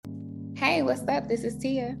Hey, what's up? This is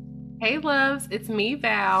Tia. Hey, loves, it's me,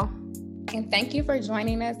 Val. And thank you for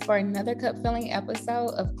joining us for another cup-filling episode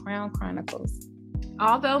of Crown Chronicles.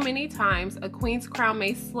 Although many times a queen's crown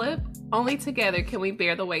may slip, only together can we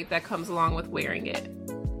bear the weight that comes along with wearing it.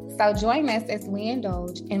 So join us as we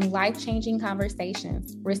indulge in life-changing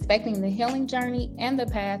conversations, respecting the healing journey and the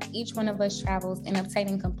path each one of us travels in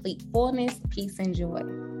obtaining complete fullness, peace, and joy.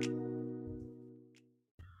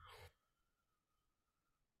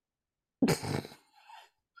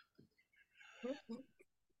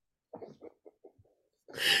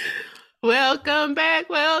 Welcome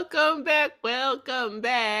back, welcome back, welcome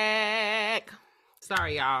back.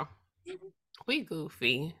 Sorry, y'all. We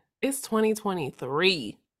goofy. It's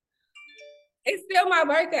 2023. It's still my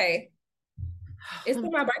birthday. It's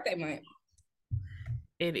still my birthday month.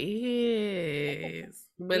 It is.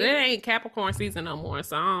 But it ain't Capricorn season no more,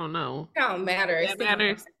 so I don't know. It don't matter. It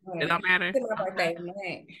matters. It don't matter. It's still my birthday month.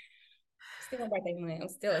 Still my birthday month. I'm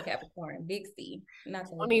still a Capricorn. Big C. Not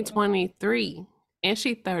 2023. And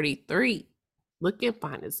she 33. Looking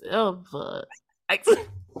fine as ever.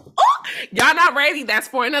 Y'all not ready. That's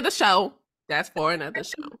for another show. That's for another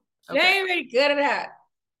show. Okay. They ain't ready. Cut it out.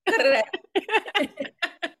 Cut it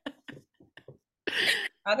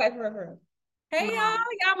out. Okay, for real. Hey, y'all.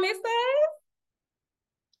 Y'all missed us?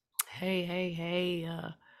 Hey.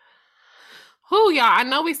 Who, y'all? I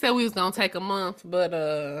know we said we was going to take a month, but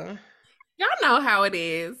y'all know how it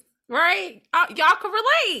is, right? Y'all can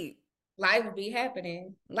relate. Life be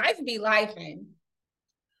happening. Life be lifing.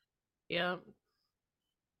 Yep.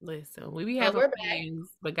 Listen, we be having plans,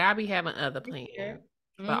 but God be having other plans.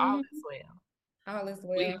 Mm-hmm. But all is well. All is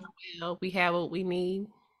well. We have what we need.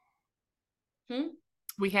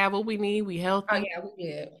 We have what we need. We healthy. Oh, yeah, we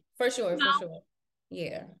did. For sure.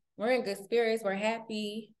 Yeah. We're in good spirits. We're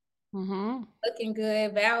happy. Mm-hmm. Looking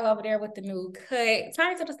good. Val over there with the new cut.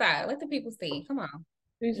 Turn to the side. Let the people see. Come on.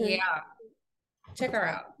 Mm-hmm. Yeah. Check her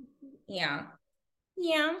out. Yeah.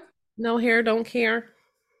 No hair, don't care.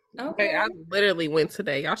 Okay. I literally went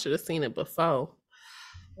today. Y'all should have seen it before.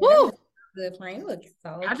 Woo! Good friend. You look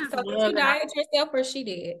so. I just did you dye it yourself or she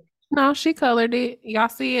did? No, she colored it. Y'all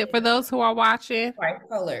see it for those who are watching. Right,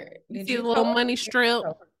 colored. Did you see a little money strip?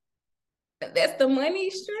 That's the money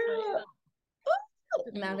strip.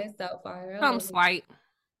 Now that's so far. Something slight.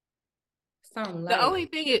 Something light. The only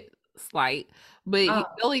thing is slight, but the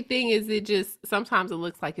only thing is it just sometimes it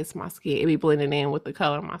looks like it's my skin. It be blending in with the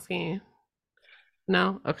color of my skin.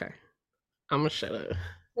 No? Okay. I'm gonna shut up.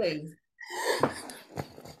 Please.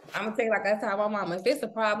 I'm gonna tell you like I told my mama, if it's a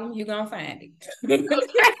problem, you're gonna find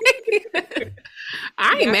it.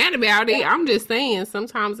 I ain't mad about it. I'm just saying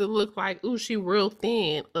sometimes it looks like, ooh, she real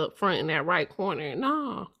thin up front in that right corner.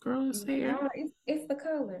 No, girl, it's there. No, it's the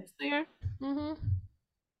color. It's there. Mm-hmm.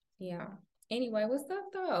 Yeah. Anyway, what's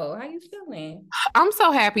up though? How you feeling? I'm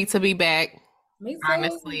so happy to be back. Me too.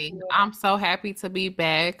 Honestly, I'm so happy to be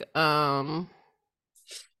back. So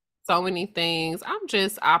many things. I'm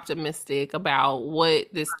just optimistic about what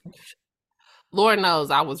this. Lord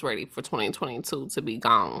knows I was ready for 2022 to be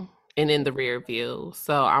gone and in the rear view.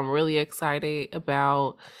 So I'm really excited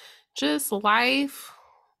about just life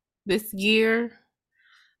this year.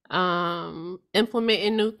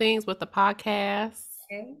 Implementing new things with the podcast.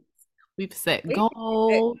 Okay. We've set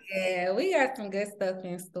goals. Yeah, we got some good stuff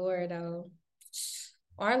in store though.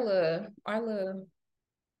 Our little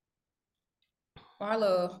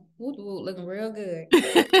looking real good.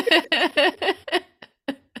 It's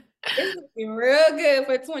looking real good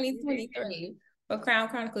for 2023 for Crown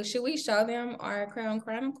Chronicles. Should we show them our Crown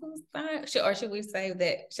Chronicles sign? Or should we save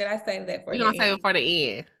that? Should I save that for the end? We're going to save it for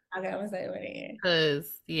the end. Okay, I'm going to save it for the end.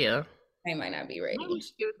 Because, yeah. They might not be ready.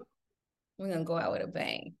 We're going to go out with a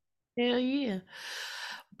bang. Hell yeah.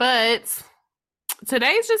 But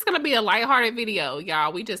today's just going to be a lighthearted video,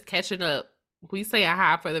 y'all. We just catching up. We say a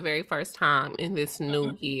hi for the very first time in this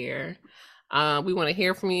new year. We want to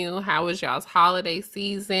hear from you. How was y'all's holiday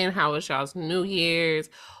season? How was y'all's New Year's?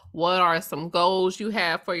 What are some goals you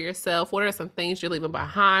have for yourself? What are some things you're leaving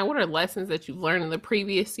behind? What are lessons that you've learned in the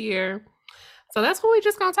previous year? So that's what we're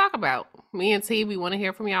just going to talk about. Me and T, we want to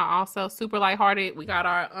hear from y'all also. Super lighthearted. We got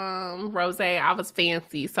our rosé. I was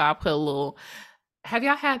fancy, so I put a little. Have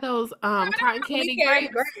y'all had those cotton candy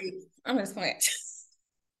grapes? I'm just playing.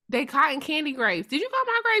 They cotton candy grapes. Did you call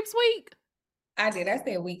my grapes weak? I did. I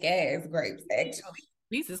said weak ass grapes, actually.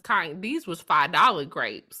 These is cotton. These was $5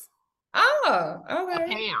 grapes. Oh, okay. A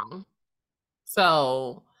pound.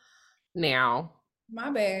 So now. My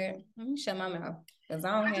bad. Let me shut my mouth. Because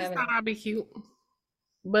I don't have it. I thought I'd be cute.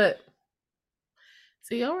 But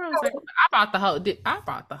see, I bought the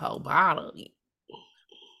whole bottle.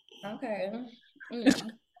 Okay.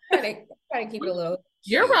 try to keep it a little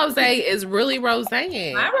Your cute. rosé is really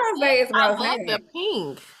rosé. My rosé is I love rosé. the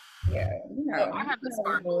pink. Yeah, Well, I have the you know we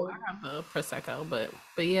sparkle. do. I have the prosecco, but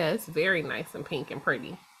yeah, it's very nice and pink and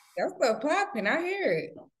pretty. That's so popping. I hear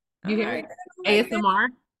it. You All hear right, it? I like that. ASMR.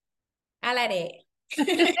 I like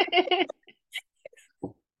it.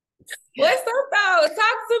 What's up, though?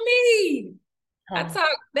 Talk to me. I Oh.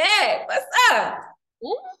 talk back. What's up?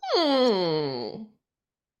 Mm,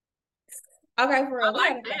 Okay, for real. I We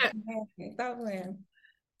like gotta that. stop playing.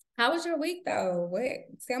 How was your week though? What?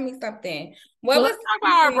 Tell me something. What Well, was let's talk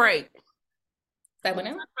about our break. say what Let's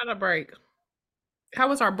now? talk about our break. How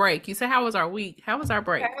was our break? You said how was our week? How was our How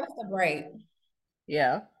break? was the break?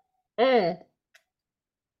 Yeah. Mm.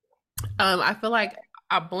 I feel like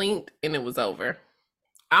I blinked and it was over.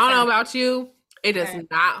 I don't know Same. about you. It does Same.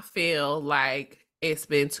 not feel like it's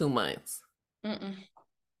been 2 months. Mm-mm.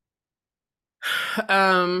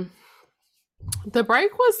 Um, the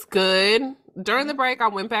break was good. During the break, I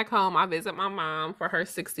went back home. I visited my mom for her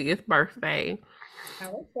 60th birthday.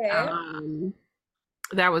 How was that? Um,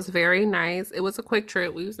 that was very nice. It was a quick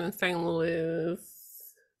trip. We was in St. Louis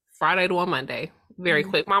Friday to a Monday. Very Mm.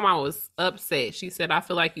 quick. My mom was upset. She said, I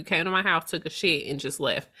feel like you came to my house, took a shit, and just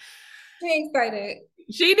left. She excited.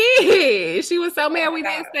 She did. She was so Oh mad my we God.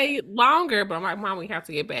 didn't stay longer, but I'm like, Mom, we have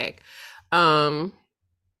to get back. Um,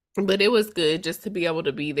 but it was good just to be able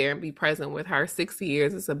to be there and be present with her. 6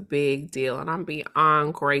 years is a big deal, and I'm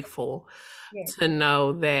beyond grateful Yeah. to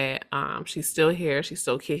know that she's still here, she's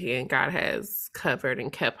still kicking, God has covered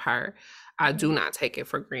and kept her. I do Mhm. not take it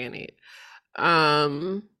for granted.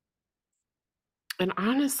 Um, and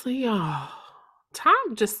honestly, oh,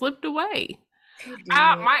 time just slipped away. He did.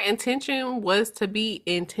 My intention was to be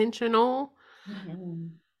intentional.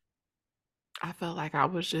 Mhm. I felt like I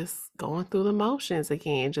was just going through the motions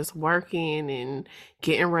again, just working and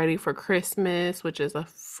getting ready for Christmas, which is a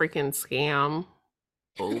freaking scam.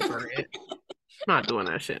 Over it. Not doing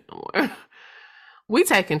that shit no more. We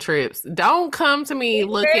taking trips. Don't come to me We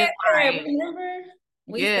looking said that, like, remember?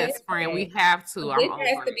 We said yes, friend, that. we have to. I'm This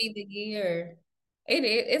has over to it. be the year. It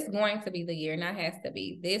is. It's going to be the year, not has to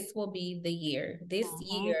be. This will be the year. This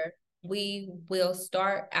Mm-hmm. year, we will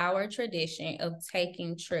start our tradition of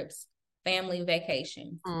taking trips, family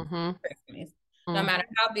vacations, Mm-hmm. Christmas. No Mm-hmm. matter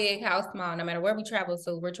how big, how small, no matter where we travel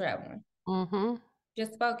to, we're traveling. Mm-hmm.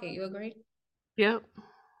 Just spoke it. You agree? Yep.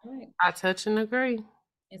 All right. I touch and agree.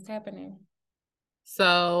 It's happening.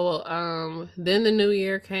 So, then the new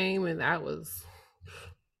year came and that was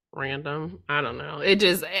random. I don't know. It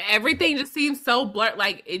just everything just seems so blurred.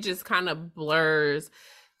 Like it just kind of blurs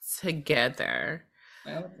together.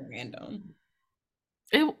 That was random.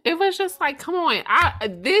 It was just like, come on.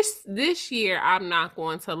 This year, I'm not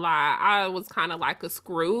going to lie. I was kind of like a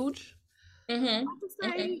Scrooge. Mm-hmm. I would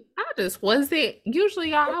Mm-hmm. say I just wasn't.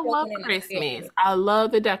 Usually, y'all, Just I love walking in the Christmas. spirit. I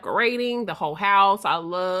love the decorating, the whole house. I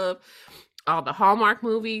love all the Hallmark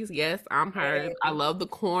movies. Yes, I'm her. I Yes. love the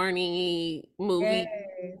corny movies,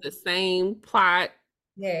 Yes. the same plot,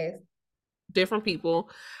 Yes. different people.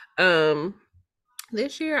 Um,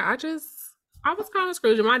 this year, I was kind of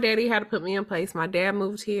Scrooge. My daddy had to put me in place. My dad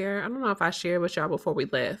moved here. I don't know if I shared with y'all before we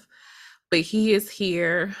left, but he is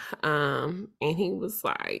here. And he was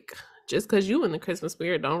like, just because you in the Christmas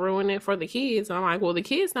spirit, don't ruin it for the kids. I'm like, well, the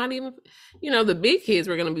kids not even, the big kids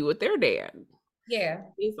were gonna be with their dad. Yeah.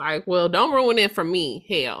 He's like, well, don't ruin it for me,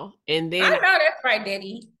 hell. And I then, know that's right,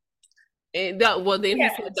 Daddy. well, then he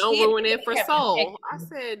Yeah, said, don't she ruin it for have to take Soul. I you.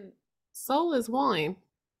 said, Soul is one.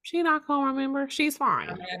 She not gonna remember. She's No fine.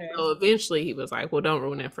 matter. So eventually he was like, well, don't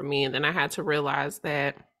ruin it for me. And then I had to realize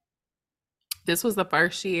that this was the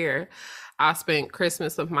first year I spent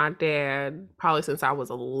Christmas with my dad, probably since I was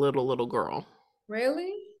a little girl.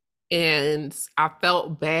 Really? And I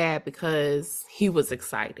felt bad because he was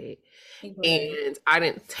excited. He was. And I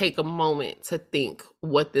didn't take a moment to think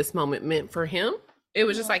what this moment meant for him. It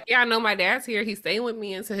was just Oh, like, yeah, I know my dad's here. He's staying with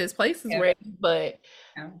me until his place is yeah. ready. But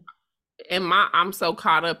Yeah. I'm so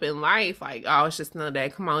caught up in life, like, oh, it's just another day.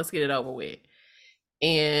 Come on, let's get it over with.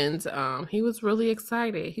 And he was really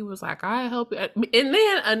excited. He was like, I help you. And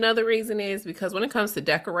then another reason is because when it comes to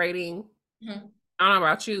decorating, Mhm. I don't know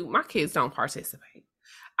about you, my kids don't participate.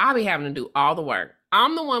 I'll be having to do all the work.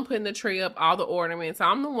 I'm the one putting the tree up, all the ornaments.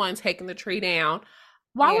 I'm the one taking the tree down.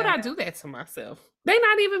 Why would Yeah. I do that to myself? They're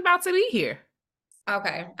not even about to be here.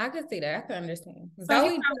 Okay. I could see that. I could understand. So he,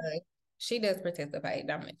 Zoe does. She does participate.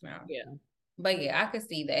 Don't make me wrong. yeah, But yeah, I could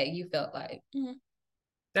see that. You felt like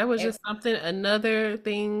that was if just something, another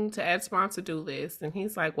thing to add to my to-do list. And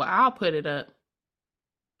he's like, well, I'll put it up.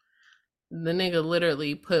 The nigga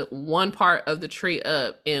literally put one part of the tree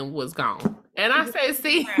up and was gone. And I said,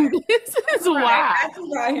 see, Right. this is Right. why. I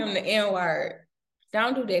just got him the N word.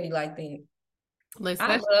 Don't do daddy like that. Listen, I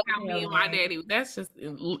that's just love how me him, and my man. daddy, that's just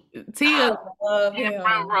I Tia love had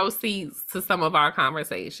front him. row seats to some of our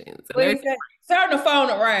conversations. And What they're he said? Turn the phone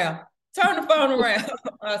around. Turn the phone around.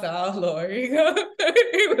 I said, oh Lord, he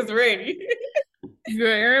was ready.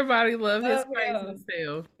 girl, everybody love his Love crazy him.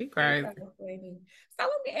 self. He He's crazy. so funny. So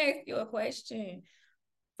let me ask you a question.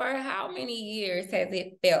 For how many years has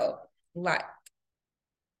it felt like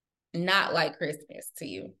not like Christmas to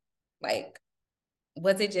you? Like,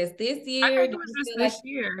 was it just this I year? think it Did was you just feel like this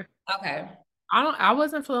year. okay? I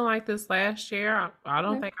wasn't feeling like this last year. I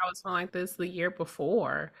don't Okay. think I was feeling like this the year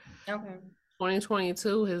before. Okay.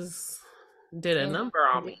 2022 has did a It was number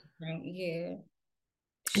on me. different. Yeah.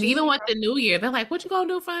 And even She with the new year, they're like, what you gonna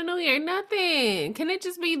do for the new year? Nothing. Can it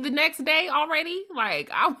just be the next day already? Like,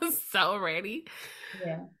 I was so ready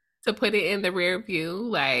yeah. to put it in the rear view.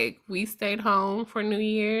 Like, we stayed home for New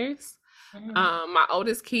Year's. Mm-hmm. My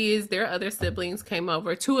oldest kids, their other siblings came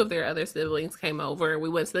over. Two of their other siblings came over. We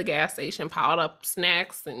went to the gas station, piled up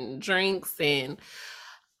snacks and drinks, and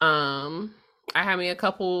I had me a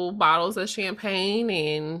couple bottles of champagne.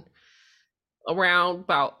 And around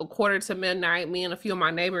about a quarter to midnight, me and a few of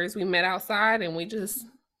my neighbors, we met outside and we just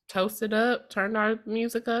toasted up, turned our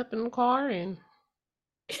music up in the car, and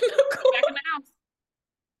went back in the house.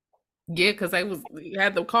 Yeah, because we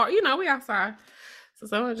had the car, we outside. So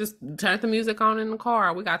someone just turned the music on in the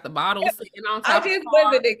car. We got the bottles sitting on I top of the just car,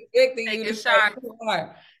 wasn't expecting you taking to say shots.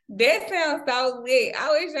 car. That sounds so lit. I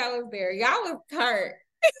wish I was there. Y'all was turned.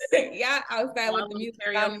 Y'all outside One with the little music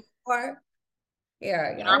on in karaoke, the car.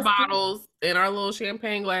 Yeah, in y'all our was turned. bottles, in our little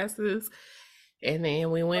champagne glasses, and then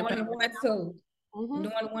we went Doing back. the 1 2. Mm-hmm,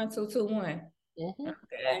 Doing the 1 2 2 1. mm-hmm.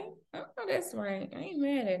 Okay. Oh, that's right. I ain't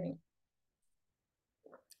mad at it.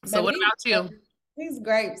 So Baby, what about you? these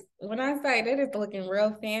grapes, when I say that is looking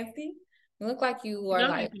real fancy, you look like you You are know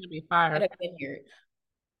they're like gonna be at fire. a vineyard.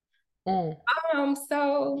 Mm.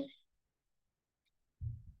 So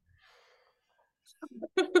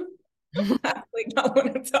I really don't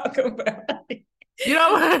want to talk about it. You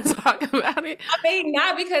don't want to talk about it? I mean,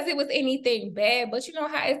 not because it was anything bad, but you know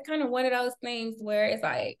how it's kind of one of those things where it's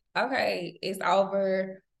like, okay, it's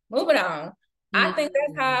over, moving on. I think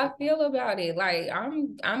that's Mm. how I feel about it. Like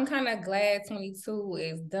I'm kind of glad 22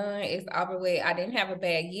 is done. It's over with. I didn't have a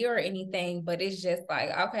bad year or anything, but it's just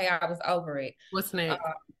like, okay, I was over it. What's Uh, next?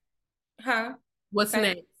 huh? What's Same.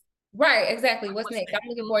 next? Right, exactly. What's What's next? next? I'm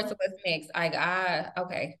looking forward to what's next. Like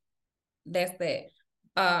okay, that's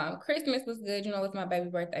that. Christmas was good. You know, it's my baby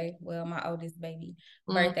birthday. Well, my oldest baby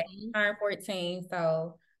birthday. Mm-hmm. Turned 14,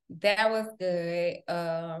 so that was good.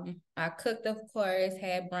 I cooked, of course,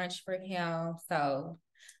 had brunch for him, so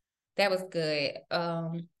that was good.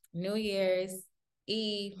 New Year's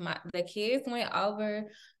Eve, the kids went over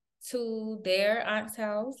to their aunt's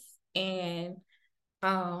house, and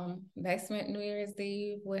they spent New Year's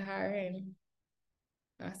Eve with her, and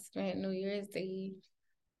I spent New Year's Eve,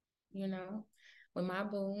 you know, with my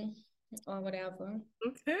boo or whatever.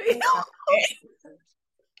 Okay.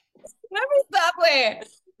 Let me stop playing.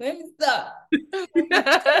 Let me stop.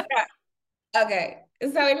 Okay.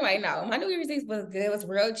 So anyway, no, my New Year's Eve was good. It was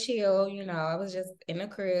real chill. I was just in the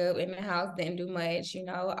crib, in the house, didn't do much.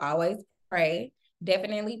 Always pray.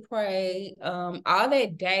 Definitely pray. All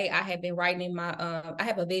that day I had been writing in my I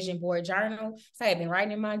have a vision board journal. So I had been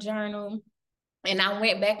writing in my journal. And I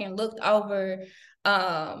went back and looked over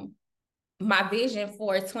my vision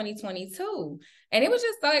for 2022. And it was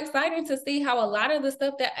just so exciting to see how a lot of the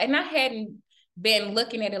stuff and I hadn't been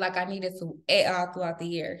looking at it like I needed to at all throughout the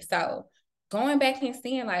year. So going back and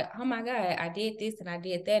seeing like, oh my God, I did this and I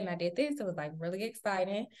did that and I did this. It was like really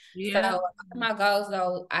exciting. Yeah. So my goals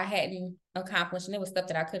though, I hadn't accomplished, and it was stuff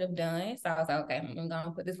that I could have done. So I was like, okay, I'm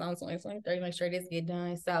gonna put this on 2023, make sure this get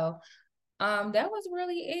done. So that was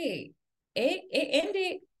really it. It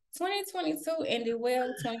ended 2022 ended well.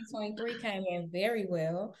 2023 came in very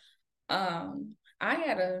well. I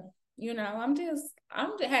had hey,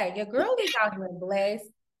 your girl is out here blessed.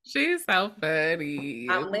 She's so funny.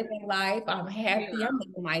 I'm living life. I'm happy. Yeah, I'm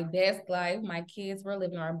living my best life. My kids were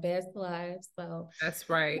living our best lives. So that's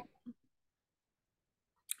right.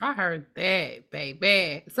 I heard that,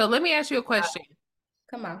 baby. So let me ask you a question.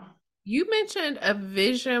 come on. You mentioned a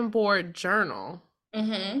vision board journal.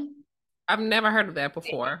 Mm-hmm. I've never heard of that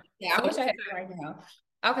before. Yeah, So I wish I what's had it right now.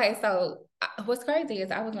 Okay, so what's crazy is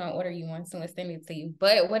I was gonna order you one soon and send it to you.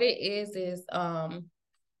 But what it is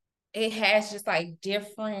it has just like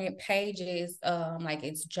different pages, like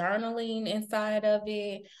it's journaling inside of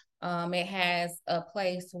it. It has a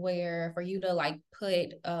place where for you to like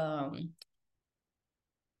put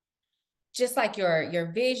just like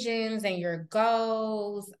your visions and your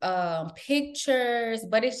goals, pictures,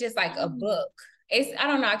 but it's just like a book. It's I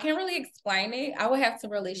don't know, I can't really explain it. I would have to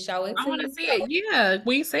really show it I to want to you. see So it. Yeah,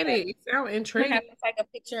 we said yeah, it. It sounds I'm gonna have intriguing. to take a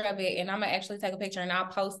picture of it, and I'm gonna actually take a picture and I'll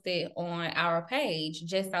post it on our page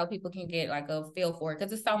just so people can get like a feel for it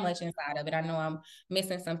because there's so much inside of it. I know I'm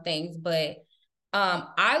missing some things, but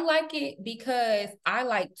I like it because I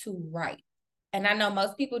like to write. And I know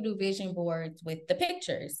most people do vision boards with the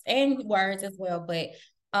pictures and words as well, but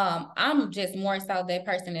I'm just more so that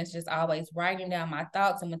person that's just always writing down my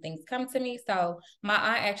thoughts and when things come to me. So my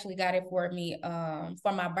aunt actually got it for me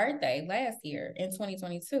for my birthday last year in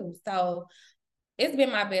 2022. So it's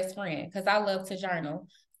been my best friend because I love to journal.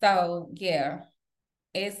 So Yeah,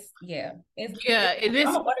 it's it I'm is.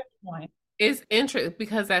 gonna order one, It's interesting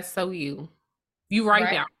because that's so you. You write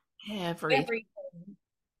right? down everything. Every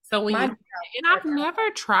So when my you, and I've never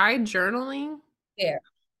tried journaling. yeah.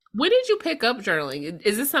 When did you pick up journaling?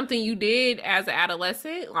 Is this something you did as an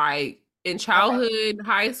adolescent, like in Okay. childhood,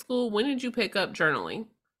 high school? When did you pick up journaling?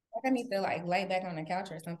 I need to like lay back on the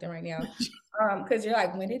couch or something right now. Because you're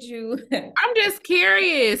like, when did you I'm just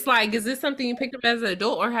curious. Like, is this something you picked up as an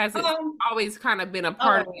adult, or has it um always kind of been a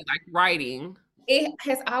part of you, oh like writing? it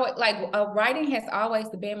has always like writing has always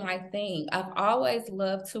been my thing. I've always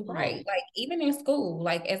loved to Oh, write. Like even in school,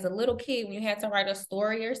 like as a little kid, when you had to write a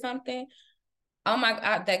story or something, oh my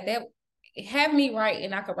God, that have me write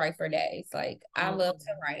and I could write for days. Like I oh, love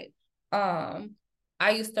to write.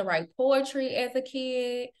 I used to write poetry as a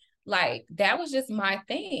kid. Like that was just my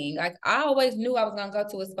thing. Like I always knew I was gonna go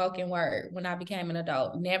to a spoken word when I became an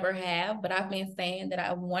adult. Never have, but I've been saying that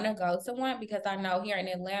I want to go to one because I know here in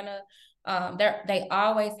Atlanta, they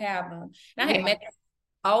always have them. And I yeah. had met this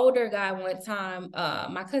older guy one time.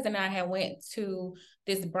 My cousin and I had went to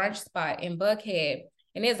this brunch spot in Buckhead,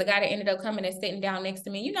 and there's a guy that ended up coming and sitting down next to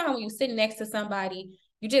me. You know how when you sitting next to somebody,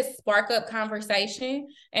 you just spark up conversation.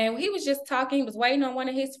 And he was just talking. He was waiting on one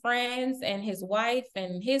of his friends and his wife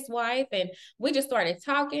and his wife. And we just started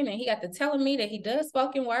talking. And he got to telling me that he does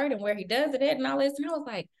spoken word and where he does it at and all this. And I was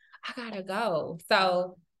like, I gotta go.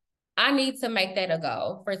 So I need to make that a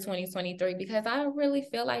goal for 2023 because I really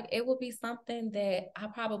feel like it will be something that I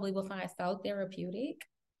probably will find so therapeutic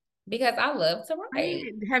because I love to write.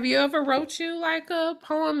 Man, have you ever wrote you like a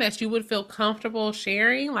poem that you would feel comfortable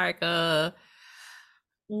sharing? Like a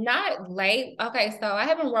Not late. Okay, so I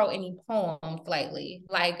haven't wrote any poems lately.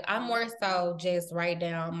 Like I'm more so just write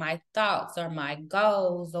down my thoughts or my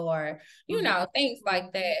goals or things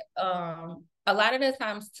like that. A lot of the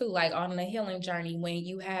times too, like on the healing journey when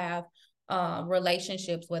you have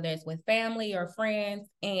relationships, whether it's with family or friends,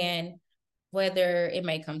 and whether it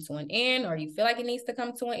may come to an end or you feel like it needs to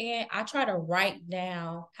come to an end, I try to write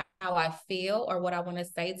down how I feel or what I want to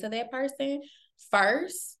say to that person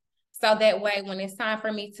first. So that way, when it's time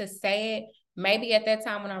for me to say it, maybe at that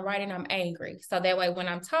time when I'm writing, I'm angry. So that way, when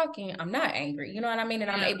I'm talking, I'm not angry. You know what I mean? And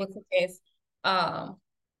I'm yeah. able to just um,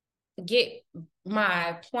 get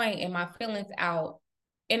my point and my feelings out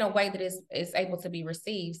in a way that is able to be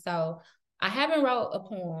received. So I haven't wrote a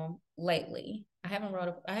poem lately. I haven't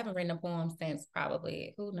written a poem since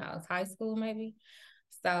probably who knows high school maybe.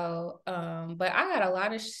 So but I got a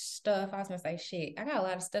lot of stuff. I was gonna say shit. I got a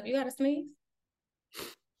lot of stuff. You got to sneeze?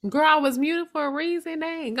 Girl, I was muted for a reason. They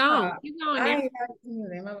ain't gone. Uh, Keep going I there. ain't got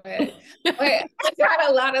to my bad. But I got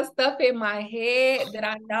a lot of stuff in my head that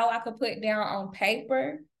I know I could put down on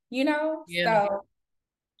paper. Yeah. So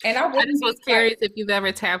and I I just wouldn't was be like, curious if you've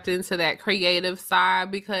ever tapped into that creative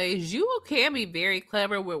side because you can be very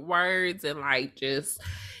clever with words and like just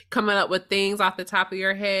coming up with things off the top of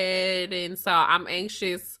your head. And so I'm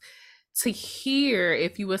anxious to hear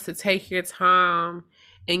if you was to take your time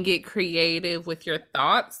and get creative with your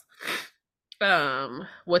thoughts,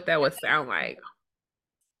 what that would sound like.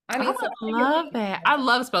 I I need to would love that. I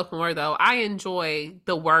love spoken word though. I enjoy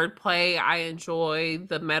the wordplay. I enjoy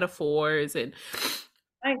the metaphors and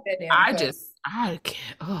I ain't that damn clever. I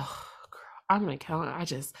can't. Oh, girl, I'm gonna count. I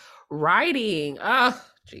just writing. Oh,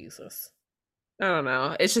 Jesus. I don't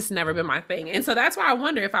know. It's just never been my thing, and so that's why I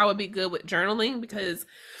wonder if I would be good with journaling because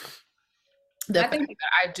the I fact think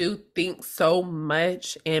that I do think so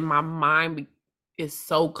much and my mind is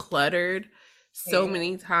so cluttered so yeah.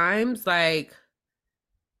 many times. Like,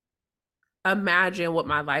 imagine what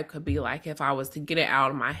my life could be like if I was to get it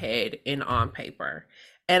out of my head and on paper.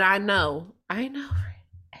 And I know,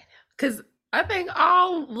 because I think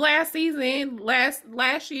all last season,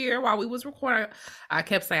 last year while we was recording, I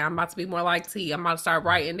kept saying I'm about to be more like T. I'm about to start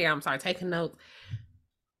writing down, start taking notes.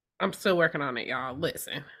 I'm still working on it, y'all.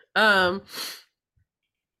 Listen. Um,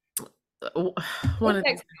 one It of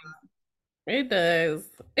takes these it does,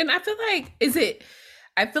 and I feel like is it.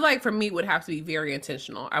 I feel like for me, it would have to be very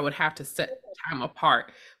intentional. I would have to set time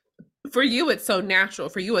apart. For you, it's so natural.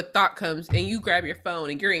 For you, a thought comes and you grab your phone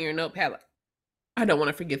and you're in your notepad. Like, I don't want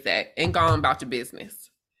to forget that, and go on about your business.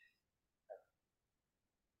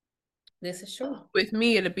 this is true. With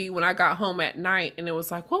me, it'd be when I got home at night and it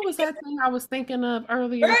was like, what was that thing I was thinking of Girl,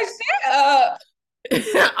 earlier shut up.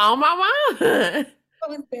 on my mind? What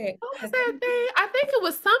was that? What was 'Cause that thing? I think it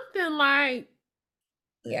was something like,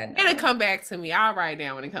 yeah, it'll no. come back to me. I'll write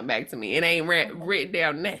down when it come back to me. It ain't written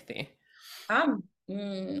down nothing.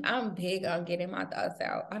 I'm big on getting my thoughts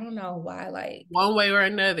out. I don't know why, like One way or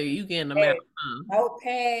another, you getting them out. that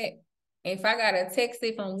notepad. If I gotta text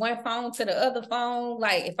it from one phone to the other phone,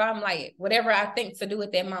 like if I'm like whatever I think to do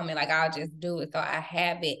at that moment, like I'll just do it. So I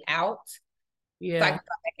have it out. So I can Yeah.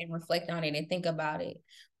 go back and reflect on it and think about it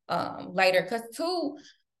later. Cause too,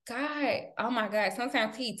 God, oh my God,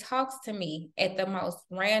 sometimes he talks to me at the most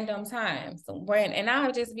random times. And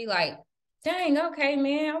I'll just be like, dang, okay,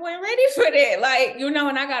 man, I wasn't ready for that. Like,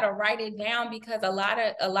 and I gotta write it down because a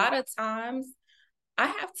lot of times I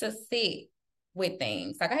have to sit with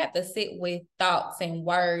things. Like I have to sit with thoughts and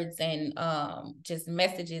words and just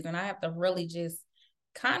messages. And I have to really just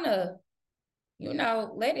kind of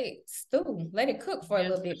let it stew, let it cook for a Yeah,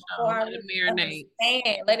 little for bit before sure. I Let it really marinate.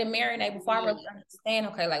 understand, let it marinate before I Yeah. really understand,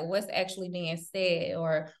 okay, like what's actually being said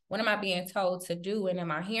or what am I being told to do and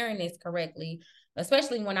am I hearing this correctly?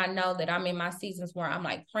 Especially when I know that I'm in my seasons where I'm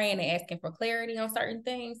like praying and asking for clarity on certain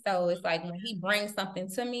things. So it's like when he brings something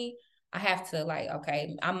to me, I have to like,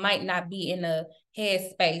 okay, I might not be in a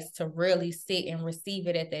headspace to really sit and receive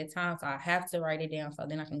it at that time. So I have to write it down so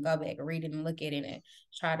then I can go back and read it and look at it and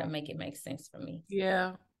try to make it make sense for me.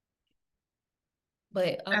 Yeah.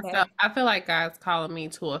 But And okay. so I feel like God's calling me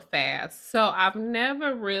to a fast. So I've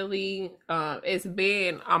never really it's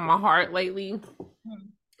been on my heart lately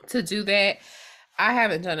to do that. I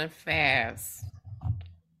haven't done a fast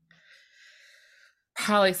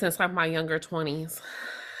probably since like my younger 20s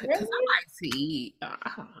because I Really? like to eat.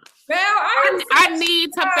 Now I am I so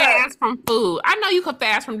need to fast from food. I know you could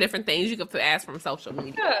fast from different things. You could fast from social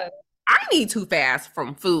media. shocked. I need to fast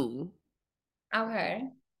from food. Okay.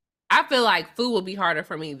 I feel like food will be harder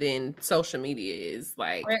for me than social media is.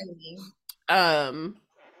 Like, Really? um,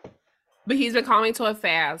 but he's been calling me to a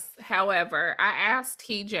fast. However, I asked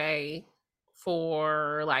TJ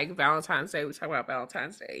for like Valentine's Day. We talked about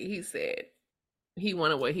Valentine's Day. He said he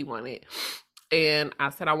wanted what he wanted. And I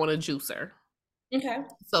said I want a juicer. Okay.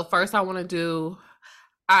 So first I want to do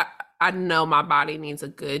I I know my body needs a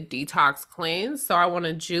good detox cleanse. So I want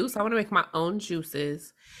to juice. I want to make my own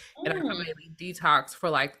juices. And I can Mm. maybe detox for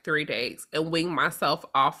like 3 days and wean myself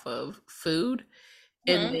off of food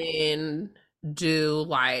and Hmm. then do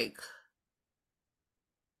like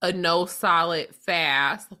a no solid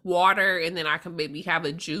fast water and then I can maybe have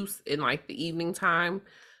a juice in like the evening time,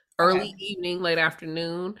 early Okay. evening, late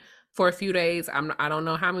afternoon for a few days. I don't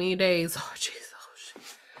know how many days. Oh jeez. Oh shit.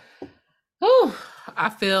 Oh, I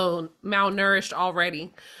feel malnourished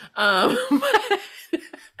already. Um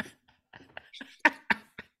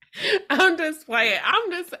I'm just playing. I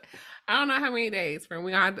don't know how many days from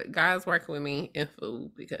we got guys working with me in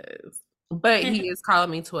food because but he is calling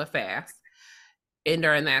me to a fast. And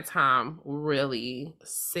during that time, really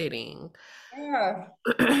sitting. Yeah,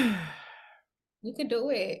 So you could do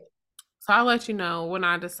it. I'll let you know when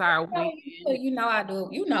I decide when. I do.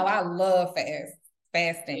 I love Yeah.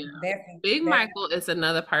 fasting. Big That's Michael is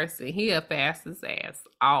another person. He a fast his ass.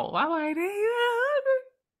 Oh, I like that.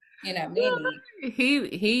 in a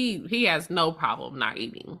minute. He has no problem not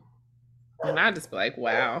eating. And I just be like,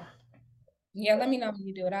 wow. Yeah, let me know when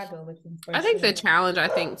you do it. I'll do it with you for I think the sure. challenge I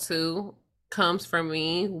think too comes from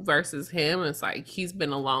me versus him. It's like he's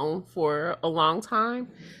been alone for a long time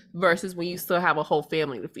versus when you still have a whole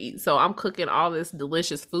family to feed. So I'm cooking all this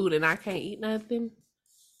delicious food and I can't eat nothing.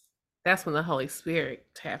 That's when the Holy Spirit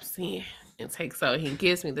taps in and takes over. He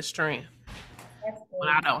gives me the strength That's when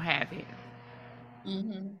I good. don't have it.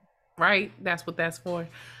 Mm-hmm. Right? That's what that's for.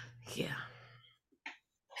 Yeah.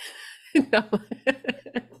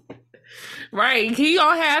 Right. He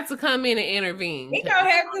gonna have to come in and intervene. He gonna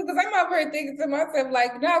have to, because I'm over here thinking to myself,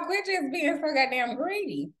 like, no, quit just being so goddamn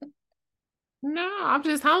greedy. No, I'm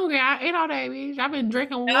just hungry. I ate all that, bitch. I've been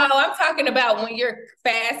drinking No, water. I'm talking about when you're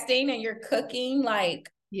fasting and you're cooking,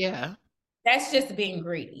 like Yeah. that's just being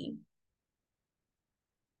greedy.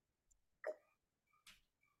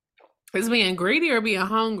 Is being greedy or being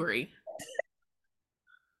hungry?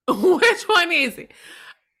 Which one is it?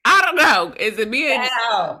 I don't know. Is it being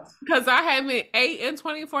Wow. because I haven't ate in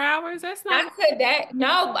 24 hours? That's not. Not to that.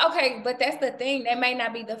 No, okay, but that's the thing. That may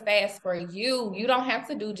not be the fast for you. You don't have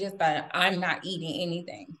to do just a I'm not eating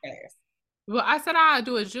anything fast. Well, I said I'd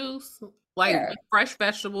do a juice, like Yeah, with fresh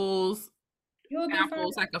vegetables, you'll be fine.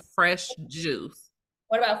 apples, like a fresh juice.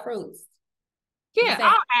 What about fruits? You Yeah, said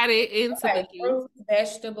I'll add it into the okay, juice. fruits,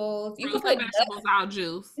 vegetables. You could Fruits and put nuts, vegetables, I'll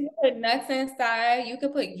juice. you could put nuts inside. You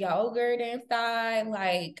could put yogurt inside.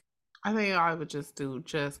 Like, I think I would just do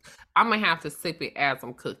just. I might have to sip it as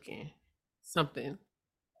I'm cooking something.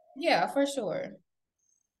 yeah, for sure.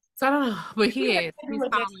 So I don't know, but You he have is. to He's do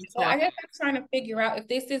it just, falling into but a I guess I'm trying to figure out if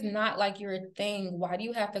this is not like your thing, why do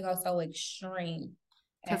you have to go so extreme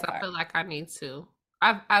because at I first? feel like I need to.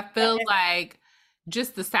 I feel like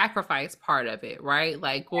just the sacrifice part of it, right?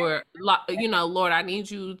 Like, or you know, Lord, I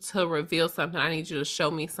need you to reveal something. I need you to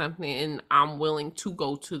show me something, and I'm willing to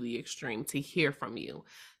go to the extreme to hear from you,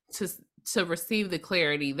 to to receive the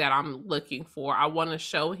clarity that I'm looking for. I want to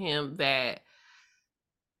show him that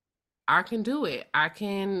I can do it. I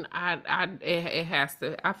can. It has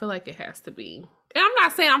to. I feel like it has to be. And I'm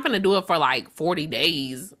not saying I'm gonna do it for like 40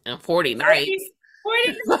 days and 40 nights.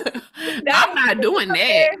 40, 40, I'm not doing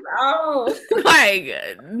that. oh, Like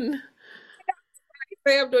I'm doing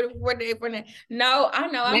it 4 days, 4 nights. No, I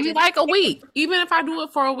know. maybe like a week. Even if I do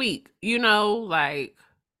it for a week, you know, like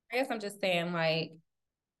I guess I'm just saying, like,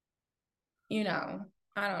 I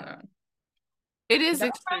don't know. it is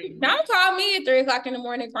extreme. Don't call me at 3 o'clock in the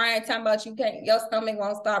morning crying, talking about you can't, your stomach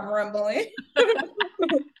won't stop rumbling.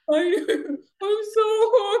 I'm so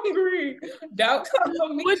hungry. Don't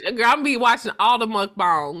call me. Which girl, I'm be watching all the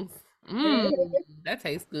mukbangs. Mmm, that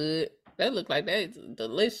tastes good. That look like that's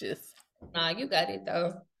delicious. Nah, you got it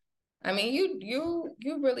though. I mean, you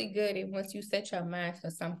really good and once you set your mind for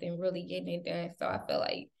something, really getting it done. So I feel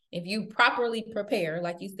like if you properly prepare,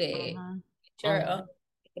 like you said, Mm-hmm. get your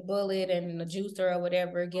the bullet and the juicer or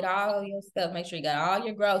whatever, get all your stuff, make sure you got all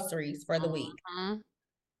your groceries for the week. Mm-hmm.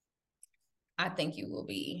 I think you will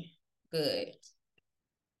be good.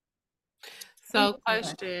 So,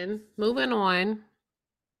 question, moving on.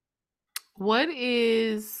 What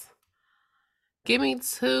is, give me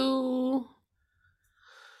two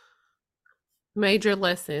major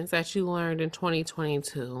lessons that you learned in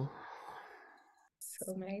 2022?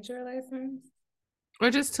 So major lessons. Or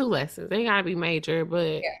just two lessons. They gotta be major,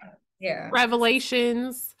 but Yeah, yeah.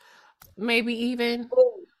 revelations, maybe even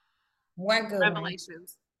Ooh, one good one.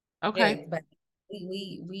 revelations. Okay. Yes, but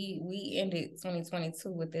we ended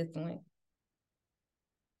 2022 with this one.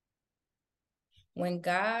 When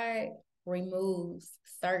God removes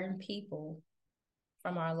certain people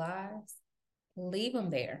from our lives, leave them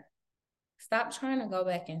there. Stop trying to go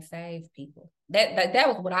back and save people. That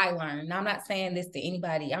was what I learned. Now, I'm not saying this to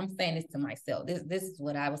anybody. I'm saying this to myself. This is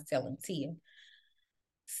what I was telling Tia.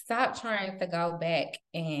 Stop trying to go back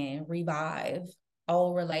and revive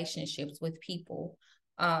old relationships with people.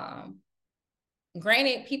 Um,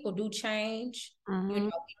 Granted, people do change, Mm-hmm.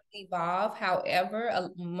 we evolve. However, a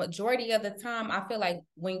majority of the time, I feel like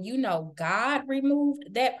when God removed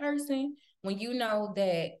that person, when you know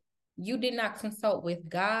that you did not consult with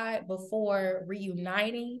God before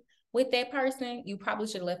reuniting with that person, you probably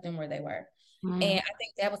should have left them where they were. Mm-hmm. And I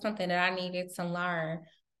think that was something that I needed to learn.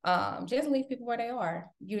 Just leave people where they are,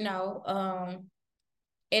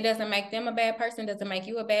 it doesn't make them a bad person, doesn't make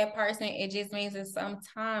you a bad person. It just means that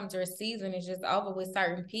sometimes your season is just over with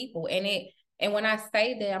certain people. And when I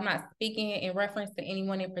say that, I'm not speaking in reference to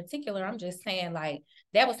anyone in particular. I'm just saying like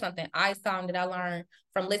that was something I saw and that I learned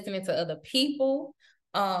from listening to other people,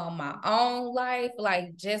 my own life,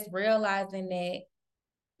 like just realizing that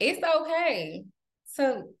it's okay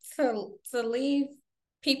to to leave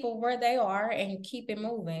people where they are and keep it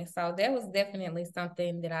moving. So that was definitely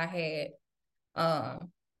something that I had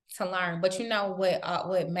to learn. But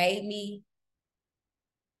what made me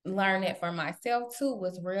learn it for myself too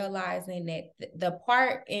was realizing that the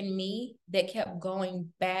part in me that kept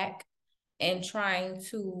going back and trying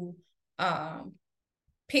to um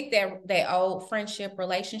pick that old friendship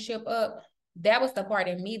relationship up, that was the part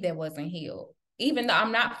in me that wasn't healed. Even though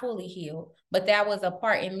I'm not fully healed, but that was a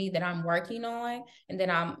part in me that I'm working on and that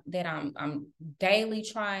I'm daily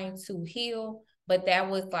trying to heal. But that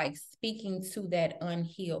was like speaking to that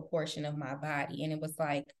unhealed portion of my body. And it was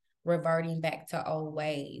like reverting back to old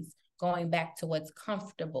ways, going back to what's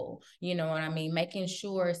comfortable. You know what I mean? Making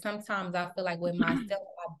sure sometimes I feel like with myself,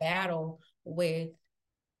 I battle with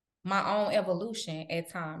my own evolution at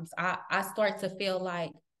times. I start to feel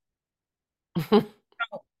like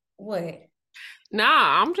what?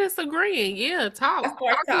 Nah, I'm just agreeing. Yeah, I talk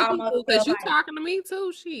start to to the almost people feel because you like talking to me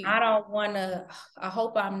too. I She. don't want to, I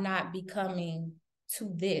hope I'm not becoming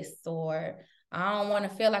to this, or I don't want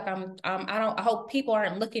to feel like I hope people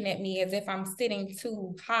aren't looking at me as if I'm sitting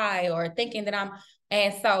too high or thinking that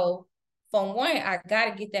and so for one, I got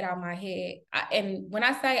to get that out of my head. And when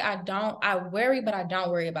I say I worry, but I don't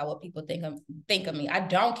worry about what people think of me. I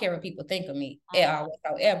don't care what people think of me at all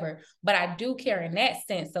whatsoever, but I do care in that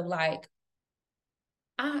sense of like,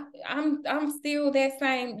 I'm still that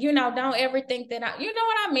same, don't ever think that you know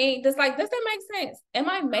what I mean? Just like, does that make sense? Am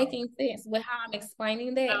I making sense with how I'm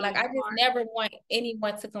explaining that? No, Like, I you just are. never want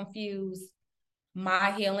anyone to confuse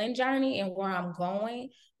my healing journey and where I'm going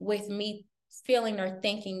with me feeling or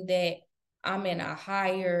thinking that I'm in a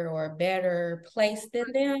higher or better place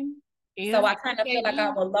than them. So And I kind of yeah, feel like I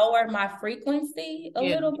you. will lower my frequency a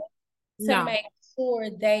Yeah. little bit to No. make sure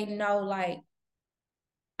they know, like,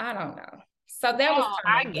 I don't know. So that was Oh,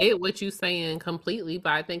 kind I of get what you're saying completely,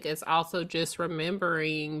 but I think it's also just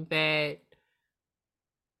remembering that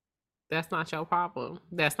that's not your problem.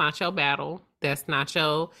 That's not your battle. That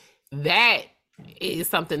is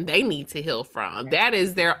something they need to heal from. That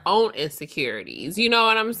is their own insecurities. You know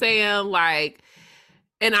what I'm saying? Like,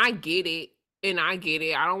 and I get it. And I get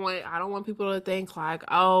it. I don't want people to think like,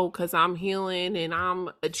 oh, because I'm healing and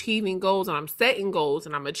I'm achieving goals and I'm setting goals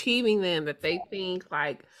and I'm achieving them, that they think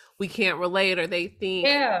like we can't relate, or they think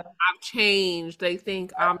yeah. I've changed. They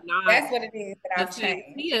think I'm not That's what it is that the I've same. changed.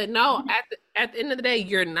 Yeah, no, at the end of the day,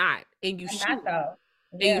 you're not. And you I'm not shouldn't. though.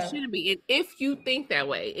 And you Yeah. shouldn't be. And if you think that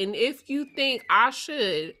way, and if you think I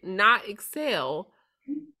should not excel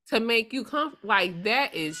to make you comfortable, like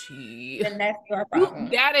that is you, Then that's your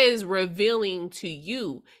problem. that is revealing to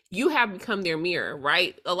you. You have become their mirror,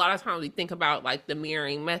 right? A lot of times we think about like the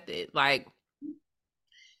mirroring method. Like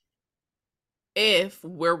if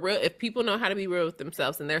we're real, if people know how to be real with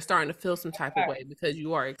themselves and they're starting to feel some type of way because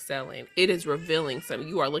you are excelling, it is revealing some.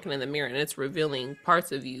 You are looking in the mirror and it's revealing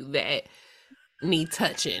parts of you that need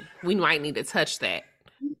touching. We might need to touch that.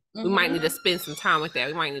 We might need Mm-hmm. to spend some time with that.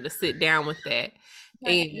 We might need to sit down with that.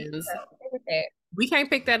 Right. You And gotta stay with that. we can't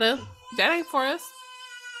pick that up. That ain't for us.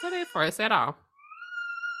 That ain't for us at all.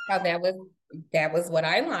 So that was what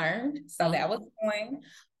I learned. So that Mhm. was one.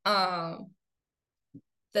 Um,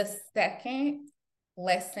 the second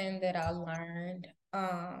lesson that I learned,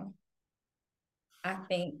 I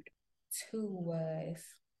think too was,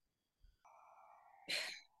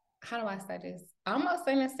 how do I say this? Almost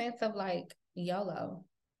in a sense of like YOLO.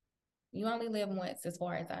 You only live once, as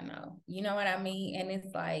far as I know. You know what I mean? And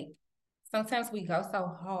it's like sometimes we go so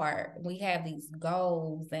hard. We have these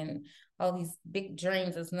goals and all these big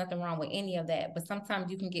dreams. There's nothing wrong with any of that. But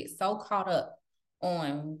sometimes you can get so caught up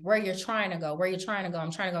on where you're trying to go, where you're trying to go.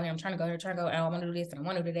 I'm trying to go here, I'm trying to go here, trying to go, and I want to do this and I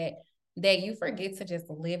want to do that. That you forget to just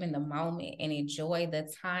live in the moment and enjoy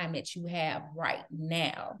the time that you have right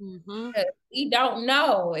now. Mhm. We don't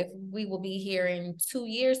know if we will be here in 2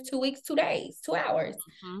 years, 2 weeks, 2 days, 2 hours.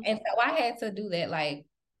 Mhm. And so I had to do that. Like,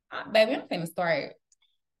 baby, I'm finna start.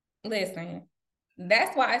 Listen,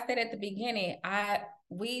 that's why I said at the beginning,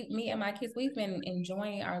 me and my kids, we've been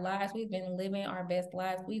enjoying our lives. We've been living our best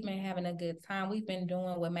lives. We've been having a good time. We've been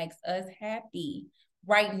doing what makes us happy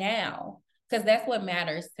right now. Because that's what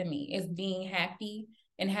matters to me, is being happy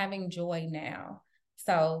and having joy now.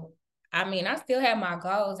 So I mean, I still have my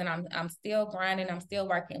goals and I'm still grinding, I'm still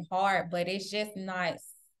working hard, but it's just not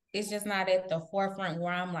at the forefront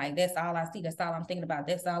where I'm like, that's all I see, that's all I'm thinking about,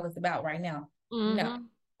 that's all it's about right now. No, Mhm.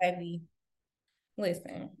 baby,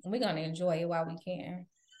 listen, we're gonna enjoy it while we can.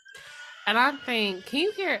 And I think, can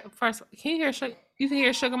you hear first? Can you hear? You can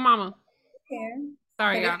hear Sugar Mama. Yeah.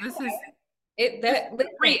 Sorry, Cause y'all. This is listen,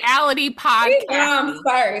 reality it comes podcasting.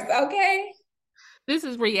 first, okay? This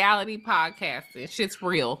is reality podcasting. Shit's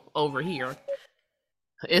real over here.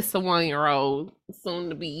 It's the 1 year old, soon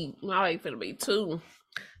to be, my wife, finna be two.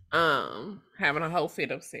 Having a whole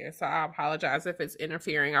fit upstairs. So I apologize if it's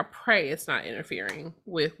interfering. I pray it's not interfering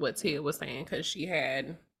with what Tia was saying, because she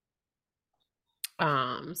had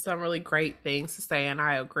some really great things to say, and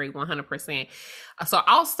I agree 100%. So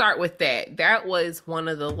I'll start with that. That was one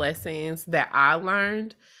of the lessons that I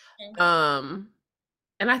learned. Um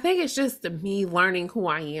and I think it's just me learning who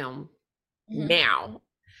I am Mm-hmm. now,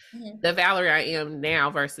 Mm-hmm. the Valerie I am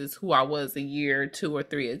now versus who I was a year, 2 or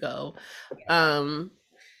 3 ago. Um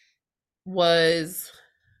was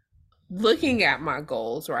looking at my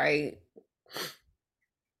goals, right?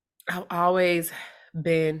 I've always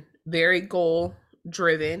been very goal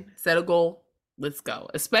driven. Set a goal, let's go.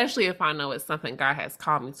 Especially if I know it's something God has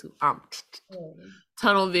called me to. Mm-hmm.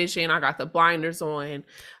 Tunnel vision. I got the blinders on.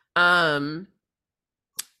 Um,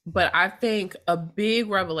 But I think a big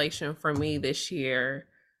revelation for me this year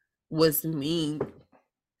was me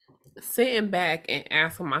sitting back and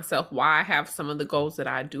asking myself why I have some of the goals that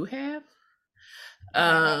I do have,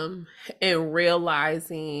 um, and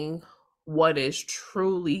realizing what is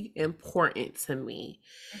truly important to me.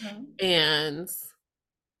 Mm-hmm. And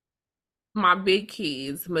my big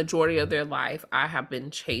kids, majority of their life, I have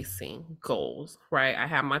been chasing goals, right? I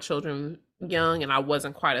had my children young and I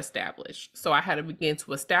wasn't quite established. So I had to begin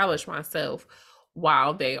to establish myself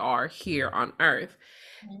while they are here on earth.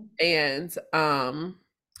 And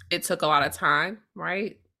it took a lot of time,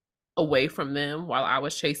 right? Away from them while I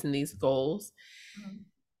was chasing these goals.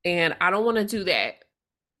 And I don't want to do that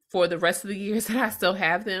for the rest of the years that I still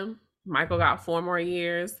have them. Michael got 4 more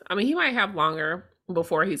years. I mean, he might have longer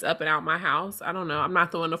before he's up and out my house. I don't know. I'm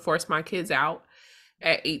not the one to force my kids out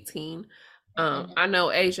at 18. I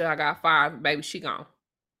know Asia, I got 5. Baby, she gone.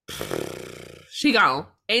 She gone.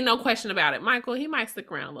 Ain't no question about it. Michael, he might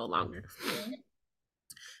stick around a little longer.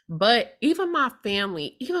 But even my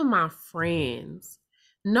family, even my friends,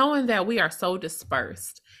 knowing that we are so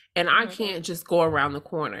dispersed and I can't just go around the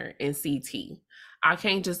corner and see T. I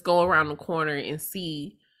can't just go around the corner and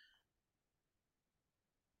see,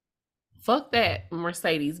 fuck that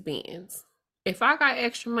Mercedes Benz. If I got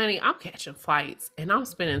extra money, I'm catching flights and I'm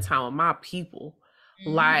spending time with my people.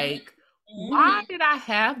 Like, why did I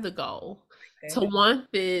have the goal to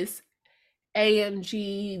want this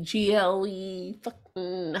AMG GLE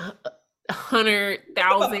fucking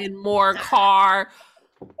 100,000 more car?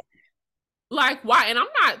 Like, why? And I'm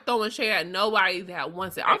not throwing shade at nobody that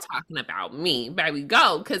wants it. I'm talking about me, baby.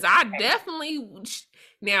 Go, because I definitely,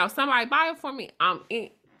 now if somebody buy it for me,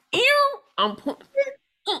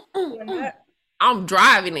 I'm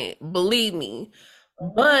driving it, believe me.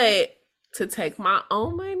 But to take my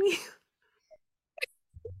own money,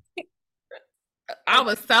 I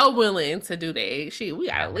was so willing to do that. Shit, we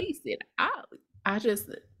gotta lease it. I just,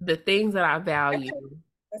 the things that I value.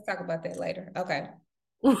 Let's talk about that later. Okay.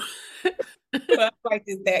 I'll write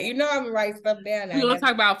this down. You know I'm gonna write stuff down now. We're gonna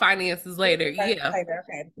talk about finances later. Yeah. Okay.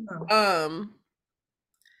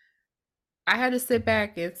 I had to sit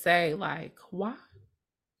back and say, like, why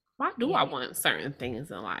do I want certain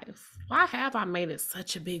things in life? Why have I made it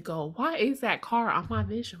such a big goal? Why is that car on my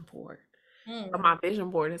vision board? But my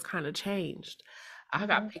vision board has kind of changed. I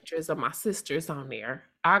got pictures of my sisters on there.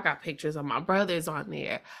 I got pictures of my brothers on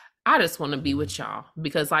there. I just want to be with y'all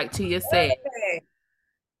because, like Tia said,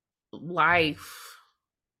 life,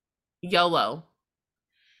 YOLO.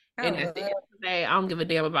 And at the end of the day, I don't give a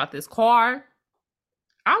damn about this car.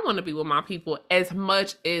 I want to be with my people as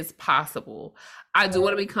much as possible. I do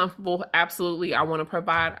want to be comfortable. Absolutely. I want to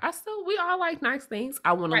provide. We all like nice things.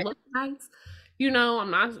 I want to look nice. You know,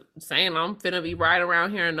 I'm not saying I'm finna be right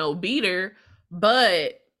around here in no beater,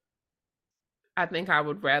 but I think I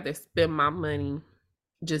would rather spend my money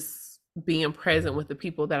just being present with the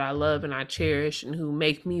people that I love and I cherish and who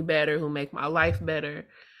make me better, who make my life better,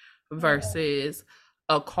 versus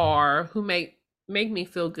a car who make me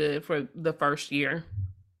feel good for the first year.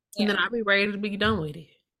 And then I'll be ready to be done with it.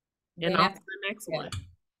 And on to the next one.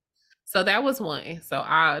 So that was one. So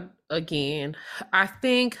I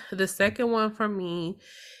think the second one for me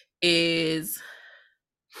is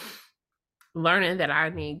learning that I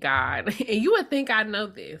need God. And you would think I know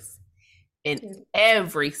this in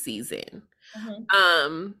every season.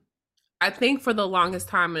 I think for the longest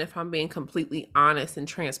time, and if I'm being completely honest and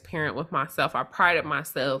transparent with myself, I prided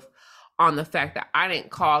myself on the fact that I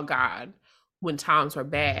didn't call God when times were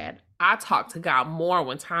bad. I talked to God more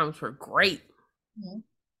when times were great.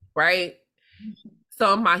 Right?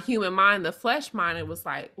 So in my human mind, the flesh mind, it was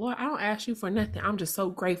like, Lord, I don't ask you for nothing. I'm just so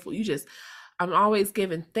grateful. I'm always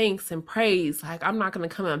giving thanks and praise. Like, I'm not going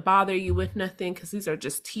to come and bother you with nothing because these are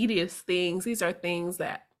just tedious things. These are things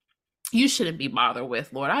that you shouldn't be bothered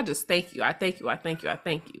with, Lord. I just thank you. I thank you. I thank you. I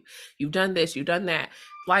thank you. You've done this. You've done that.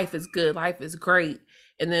 Life is good. Life is great.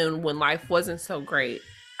 And then when life wasn't so great,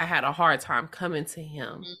 I had a hard time coming to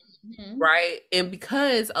him. Right? And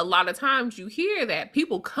because a lot of times you hear that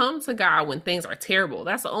people come to God when things are terrible.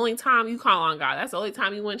 That's the only time you call on God. That's the only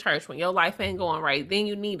time you in church, when your life ain't going right. Then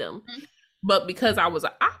you need him. But because I was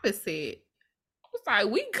the opposite, I was like,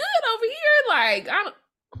 we good over here. Like,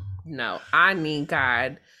 I need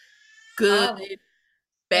God. Good,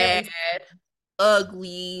 bad,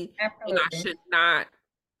 ugly. And I should not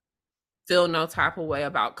feel no type of way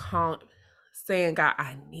about saying, God,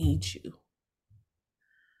 I need you.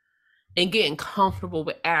 And getting comfortable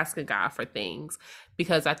with asking God for things.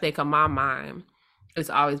 Because I think in my mind, it's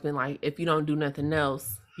always been like, if you don't do nothing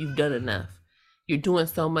else, you've done enough. You're doing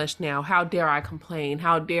so much now. How dare I complain?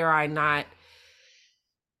 How dare I not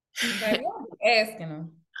Baby, I'll be asking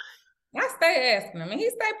him. I stay asking him, and he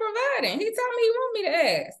stay providing. He told me he want me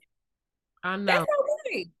to ask. I That's know.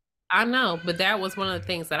 okay. I know, but that was one of the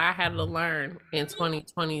things that I had to learn in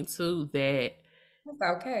 2022 that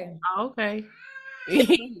That's okay. okay.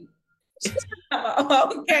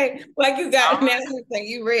 Okay, like you got now, and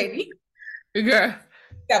you ready? Girl.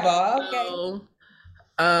 Okay, So,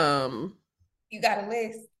 um you got a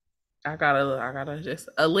list. I gotta just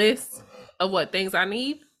a list of what things I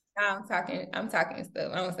need. I'm talking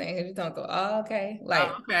stuff. I'm saying if you don't go, okay, Oh,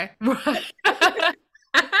 like okay. Right.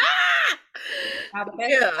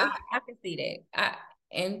 Yeah. I can see that.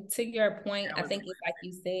 And to your point, That I was think it's like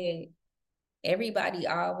you said, everybody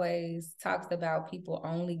always talks about people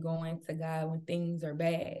only going to God when things are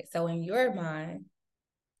bad. So in your mind,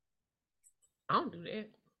 I don't do that.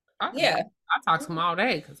 I can yeah, I talk to him all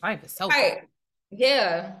day because life is so right,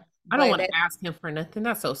 yeah, I don't but want to ask him for nothing.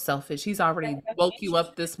 That's so selfish. He's already that's woke you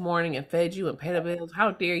up this morning and fed you and paid the bills.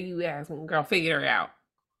 How dare you ask me, girl? Figure it out.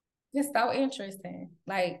 just so interesting.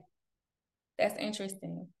 Like that's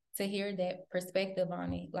interesting to hear that perspective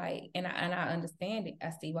on it. Like, and I understand it.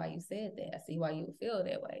 I see why you said that. I see why you would feel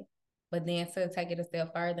that way. But then to take it a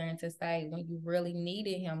step further and to say when you really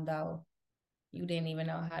needed him, though, you didn't even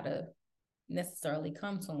know how to necessarily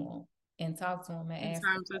come to him and talk to him In and ask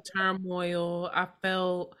him. times of turmoil, I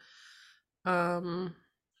felt um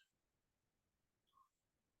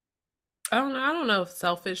I don't know if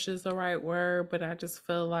selfish is the right word, but I just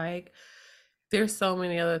feel like there's so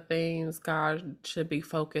many other things God should be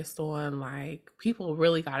focused on. Like people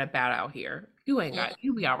really got it bad out here. You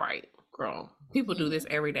be all right, girl. People do this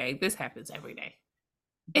every day. This happens every day.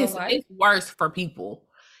 But It's worse for people.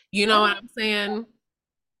 You know why, what I'm saying?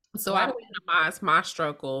 So why I do we? minimize my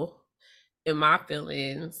struggle and my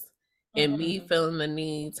feelings and me Mm-mm. feeling the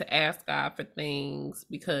need to ask God for things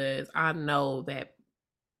because I know that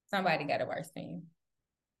Somebody got it worse than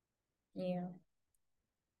you. Yeah.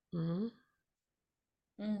 mhm,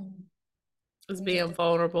 Mm. it's You just being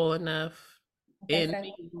vulnerable enough they in say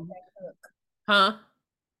me. they cook. Huh?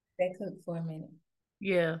 They cook for a minute.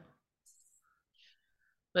 Yeah.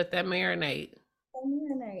 Let that marinate. Oh,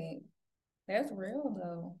 marinade. That's real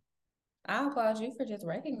though. I applaud you for just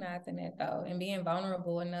recognizing it though and being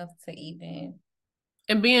vulnerable enough to even.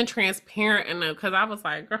 And being transparent enough because I was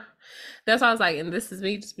like, girl, that's why I was like, and this is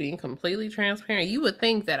me just being completely transparent. You would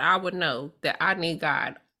think that I would know that I need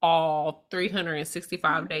God all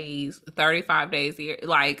 365 days, 35 days a year.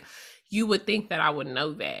 Like, you would think that I would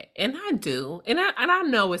know that. And I do. And I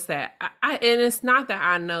know it's that and it's not that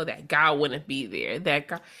I know that God wouldn't be there. That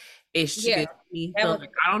God, it's Yeah, just me that feeling was like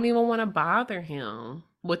I don't even want to bother him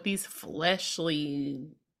with these fleshly.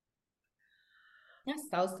 that's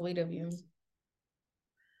so sweet of you.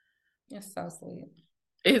 That's so sweet.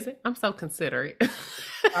 Is it? I'm so considerate.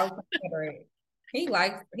 I was considerate. He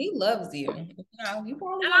loves you. You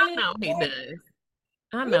probably And want I it. know he does.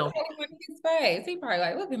 I He know. probably want his face. He probably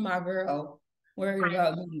like, look at my girl worried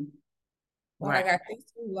about me. While I Right. got this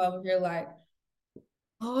fool over here like,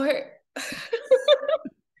 Lord,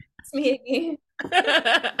 it's me again.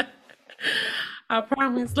 I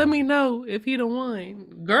promise. Let me know if he the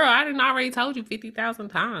one. Girl, I didn't already told you 50,000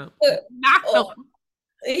 times. Look, Not the oh, one.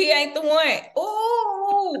 he ain't the one.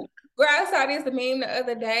 Oh, girl, I saw this meme the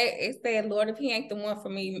other day. It said, Lord, if he ain't the one for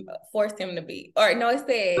me, force him to be. Or no, it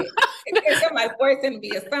said something like force him to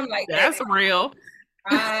be or something like that. That's real.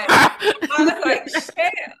 I, I was like, You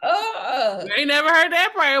shut up. ain't never heard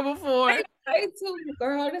that prayer before. They too,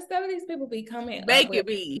 girl. The stuff these people be coming up Make with. it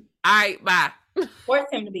be. All right, bye. Force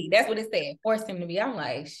him to be. That's what it said. Force him to be. I'm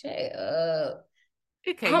like, shut up.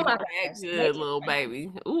 It can't Oh get my that gosh. good, little baby.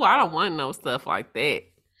 Ooh, I don't want no stuff like that.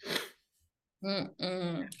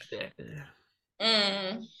 Mm-mm. That good.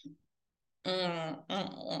 Mm,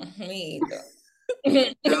 me either.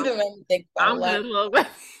 It No, made me think about I'm life. good, little baby.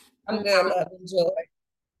 I'm good, love, and joy.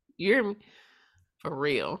 You hear me? For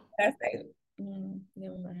real. I say,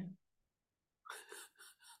 never mind.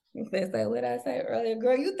 You said, say what I said earlier,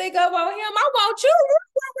 girl. You think I want him? I want you.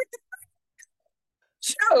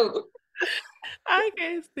 What's wrong with you? I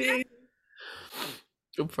can't see.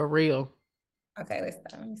 For real. Okay, let's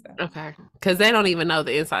stop. Let me stop. Okay. Because they don't even know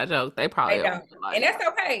the inside joke. They probably They over don't, there and like, that's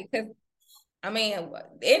okay. Because I mean,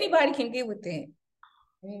 anybody can get with it.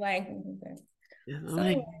 Anybody can get with that. So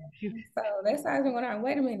anyway, so that's how it's been going on.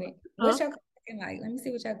 Wait a minute. What's huh? your cup looking like? Let me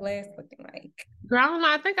see what your glass looking like. Girl, I don't know.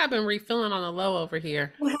 I think I've been refilling on the low over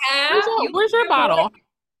here. You have you Where's your poured more? bottle?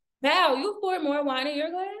 Now you poured more wine in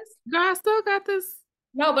your glass? Girl, I still got this.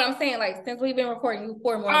 No, but I'm saying like since we've been recording, you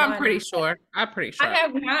poured more I'm wine in pretty your glass. sure. I'm pretty I sure.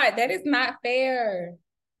 have not. That is not fair.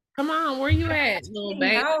 Come on, where you at, little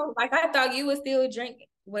babe? No, like I thought you would still drink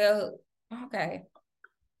Well, okay.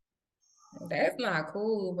 That's not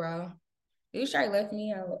cool, bro. You straight left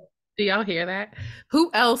me out. Do y'all hear that? Who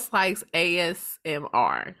else likes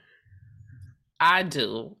ASMR? I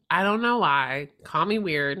do. I don't know why. Call me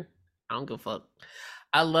weird. I don't give a fuck.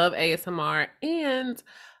 I love ASMR and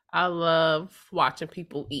I love watching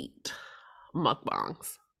people eat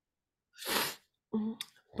mukbangs.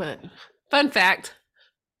 But fun fact.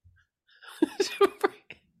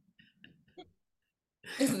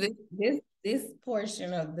 This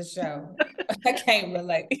portion of the show, I can't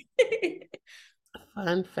relate.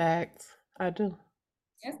 Fun fact. I do.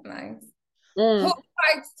 That's nice. Who Mm.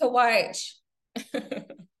 likes to watch?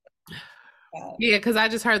 Yeah, because I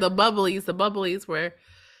just heard the bubblies. The bubblies were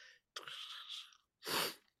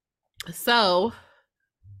so.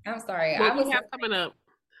 I'm sorry. What we have coming up?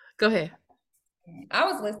 Go ahead. I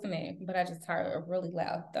was listening, but I just heard a really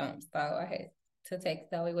loud thump, so I had to take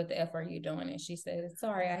Zoe, "What the F are you doing?" And she said,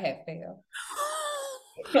 "Sorry, I had failed."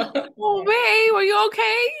 Oh, babe, are you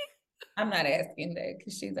okay? I'm not asking that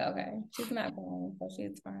because she's okay. She's not fine, so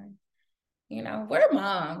she's fine. You know, we're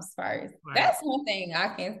moms first. Right. That's one thing I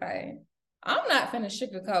can say. I'm not finna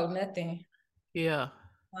sugarcoat nothing. Yeah.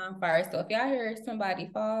 Mom first. So if y'all hear somebody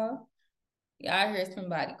fall, y'all hear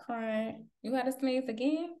somebody crying, you gotta sneeze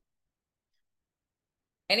again.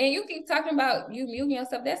 And then you keep talking about you muting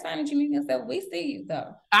yourself. That's fine that you mute yourself. We see you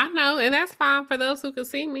though. I know, and that's fine for those who can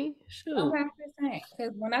see me. Shoot.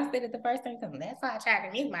 Because when I said it the first time, that's why I tried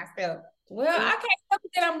to mute myself. Well, I can't help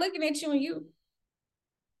it that I'm looking at you and you.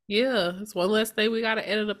 Yeah, it's one less thing we gotta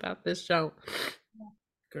edit about this show.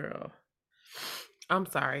 Girl. I'm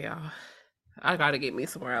sorry, y'all. I gotta get me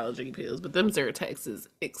some more allergy pills, but them Zyrtex is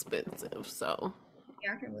expensive, so.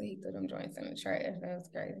 Yeah, I can believe he threw them joints in the trash. That was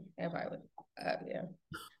crazy. Everybody would, yeah.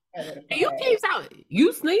 You keep out.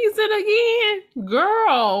 You sneezing again,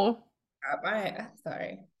 girl. I'm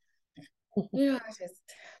sorry. Yeah,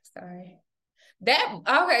 sorry. That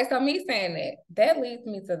okay. So me saying that leads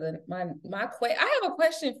me to my question. I have a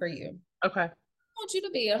question for you. Okay. I want you to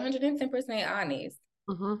be 110% honest.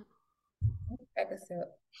 Mm-hmm. Take a sip.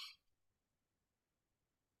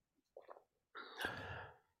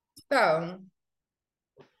 So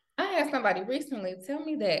I had somebody recently tell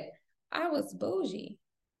me that I was bougie.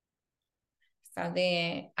 So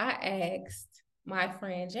then I asked my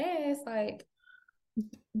friend Jazz, like,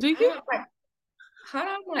 do you?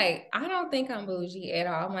 I don't think I'm bougie at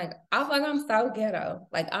all. I'm like, I feel like I'm so ghetto.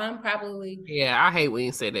 Like I'm probably Yeah, I hate when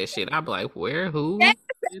you say that shit. I'm like, where? Who?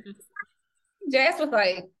 Jazz was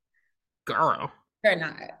like, girl, you're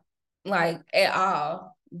not like at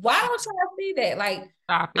all. Why don't y'all see that? Like,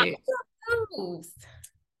 stop I'm it. confused.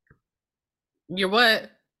 You're what?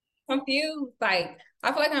 Confused. Like,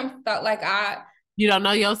 I feel like I'm like you don't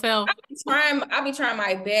know yourself. I be trying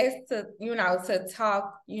my best to, to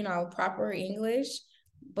talk, proper English.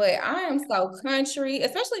 But I am so country,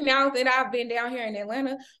 especially now that I've been down here in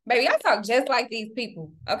Atlanta. Baby, I talk just like these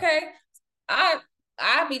people. Okay. I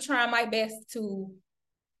be trying my best to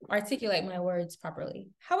articulate my words properly.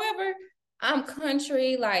 However, I'm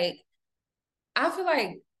country, like I feel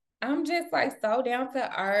like I'm just like so down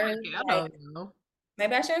to earth. Like,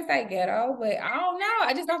 maybe I shouldn't say ghetto, but I don't know.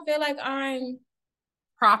 I just don't feel like I'm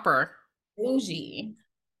proper. Bougie.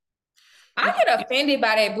 I get offended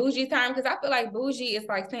by that bougie time because I feel like bougie is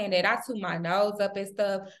like saying that I toot my nose up and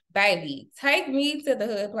stuff. Baby, take me to the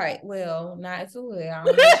hood. Like, well, not to hood. I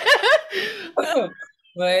don't know.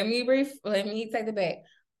 Let me take it back.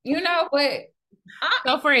 But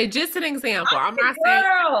so for just an example, I'm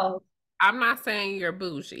not saying you're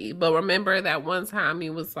bougie, but remember that one time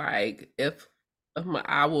you was like, if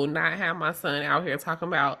I will not have my son out here talking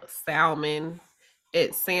about salmon. I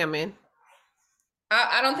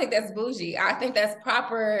don't think that's bougie. I think that's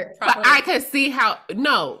proper. But I can see how.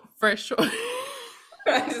 No, for sure.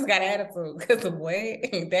 I just got attitude because of what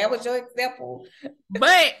that was your example.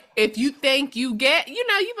 But if you think you get, you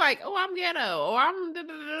like, oh, I'm ghetto, or I'm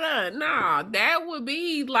da-da-da-da. Nah, that would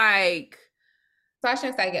be like. So I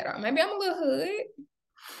shouldn't say ghetto. Maybe I'm a little hood.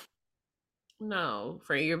 No,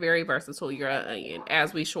 friend, you're very versatile. You're an onion,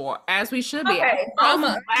 as we should be. Okay,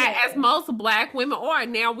 as most black women are.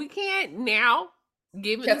 Now we can't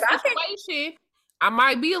given the situation. I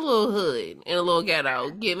might be a little hood and a little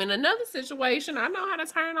ghetto. Given another situation, I know how to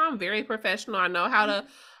turn on. I'm very professional. I know how to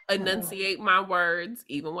enunciate my words,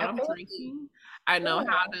 even when I'm drinking. I know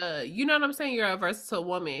how to, you know what I'm saying? You're a versatile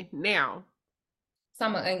woman now. So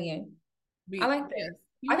I'm an onion. I like that.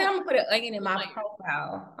 I think I'm gonna put an onion in my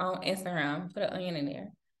profile on Instagram. Put an onion in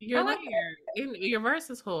there. You're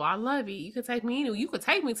versatile. I love it. You could take me anywhere. You could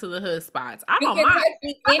take me to the hood spots. I don't mind.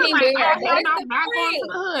 I'm not going to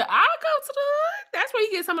the hood. I'll go to the hood. That's where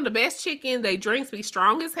you get some of the best chicken. They drinks be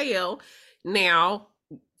strong as hell. Now,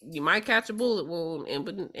 you might catch a bullet wound in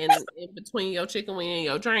between your chicken wing and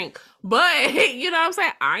your drink. But you know what I'm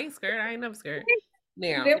saying? I ain't scared. I ain't never scared.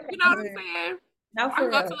 Now, you know what I'm saying? No, I for can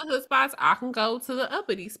go real. to the hood spots. I can go to the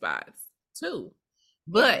uppity spots too. Yeah.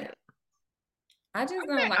 But I just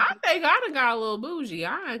don't like I think I done got a little bougie.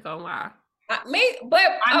 I ain't gonna lie. me, but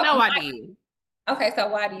I know I did. okay, so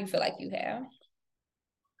why do you feel like you have?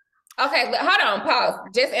 Okay, hold on, pause.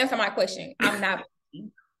 Just answer my question. I'm not.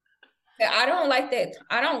 I don't like that.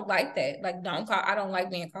 I don't like that. Like, don't call. I don't like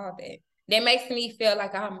being called that. That makes me feel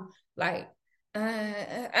like I'm like,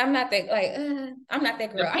 I'm not that. Like, I'm not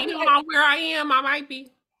that girl. I be Depending like, on where I am, I might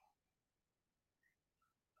be.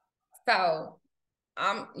 so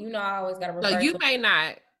I always gotta So refer you to. may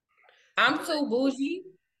not. I'm too bougie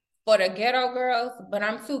for the ghetto girls, but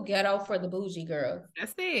I'm too ghetto for the bougie girls.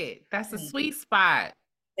 That's it. That's a Mm. sweet spot.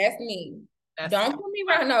 That's me. That's the Don't sweet put me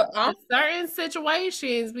spot. right now. In certain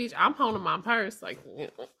situations, bitch, I'm holding my purse. Like,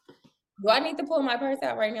 Do I need to pull my purse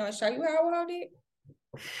out right now and show you how I hold it?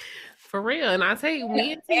 for real. And I tell you,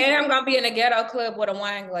 me and And TJ. I'm gonna be in a ghetto club with a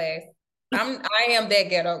wine glass. I am that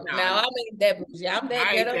ghetto. Now Nah, I'm that bougie. I'm that I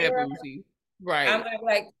ain't ghetto that girl. bougie. I'm Right. gonna be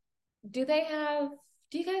like, do they have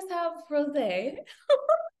do you guys have rosé?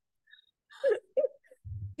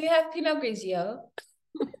 Do you have Pinot Grigio?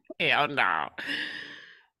 Hell no.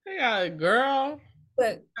 They got a girl.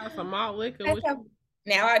 But Got some malt liquor. I have,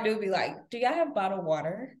 now I do be like, do y'all have bottled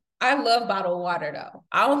water? I love bottled water though.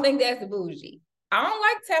 I don't think that's bougie. I don't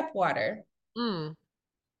like tap water. Mm.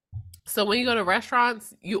 So when you go to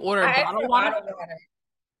restaurants, you order I ask bottled for water? bottled water.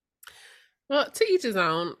 Well, to each his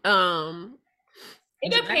own.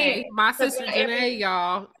 It Janae, depends. my Because sister not every Janae,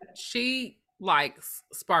 y'all, she likes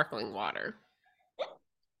sparkling water.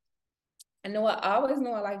 I always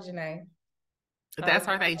know I like Janae. That's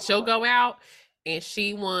her thing. She'll go out and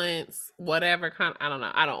she wants whatever kind. I don't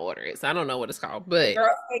know. I don't order it, so I don't know what it's called. But Girl,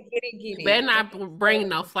 say, get it, get you better it. not bring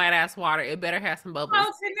no flat ass water. It better have some bubbles.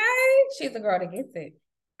 Oh, Janae, she's the girl that gets it.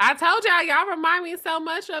 I told y'all remind me so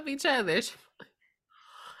much of each other.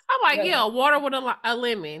 I'm like, yeah, water with a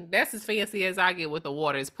lemon. That's as fancy as I get with the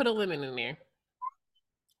waters. Put a lemon in there.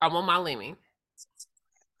 I want my lemon.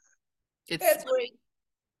 It's That's sweet.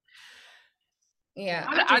 Yeah,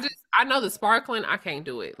 I know the sparkling, I can't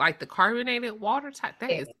do it. Like the carbonated water type,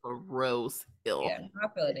 that is gross. Ill. Yeah, I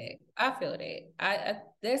feel that. I feel that.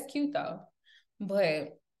 That's cute though.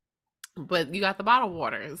 But you got the bottled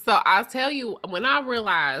water. So I'll tell you, when I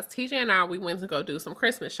realized TJ and I, we went to go do some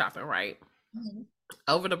Christmas shopping, right? Mm-hmm.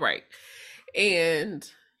 Over the break. And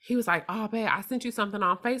he was like, oh, babe, I sent you something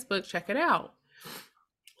on Facebook. Check it out.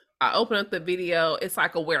 I open up the video. It's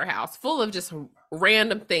like a warehouse full of just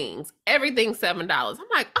random things. Everything's $7. I'm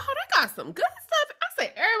like, oh, they got some good stuff. I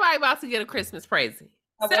said, everybody about to get a Christmas present.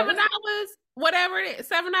 $7, whatever it is,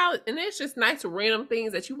 $7. And it's just nice random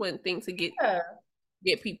things that you wouldn't think to get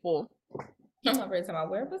people. I'm talking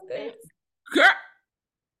about where was this? Girl,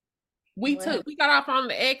 we got off on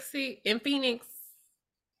the exit in Phoenix.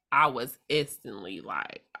 I was instantly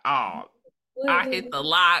like, oh, I hit the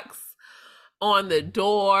locks on the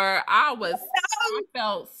door. I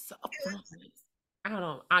felt so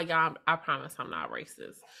I promise I'm not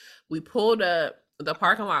racist. We pulled up, the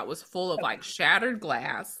parking lot was full of like shattered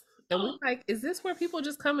glass. And we're like, is this where people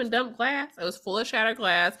just come and dump glass? It was full of shattered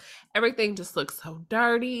glass. Everything just looked so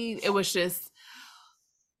dirty. It was just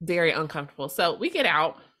very uncomfortable. So we get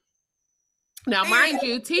out. Now, mind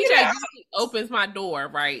you, TJ opens my door,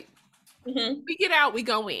 right? Mm-hmm. We get out, we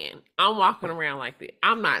go in. I'm walking around like this.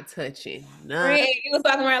 I'm not touching nothing. You was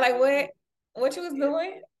walking around like what? What you was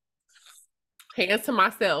doing? Hands to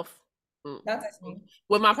myself. Don't touch me.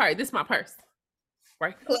 With my purse. This is my purse.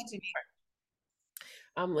 Right?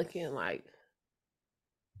 I'm looking like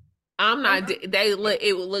I'm not.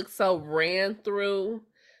 It would look so ran through.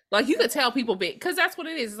 Like you could tell people big because that's what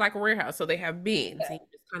it is. It's like a warehouse, so they have bins. And you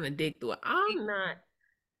just kind of dig through it. I'm not.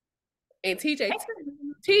 And TJ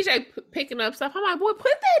picking up stuff. I'm like, boy,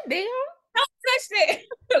 put that down. Don't touch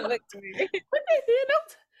that. Look to me. Put that down.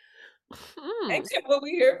 Don't. Ain't what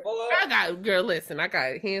we here for? Listen, I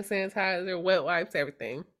got hand sanitizer, wet wipes,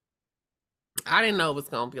 everything. I didn't know it was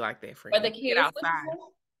gonna be like that for the kids get outside.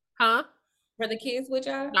 Huh? For the kids with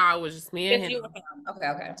y'all? No, it was just me and him.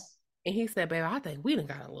 Okay. And he said, babe, I think we done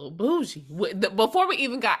got a little bougie. Before we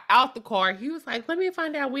even got out the car, he was like, let me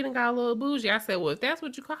find out we done got a little bougie. I said, well, if that's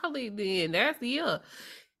what you call it, then that's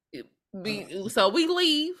so we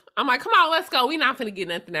leave. I'm like, come on, let's go. We not finna get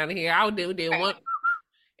nothing out of here. I did one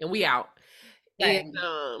and we out. Right.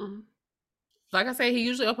 And like I said, he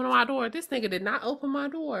usually opened my door. This nigga did not open my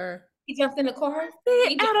door. He jumps in the car. Said,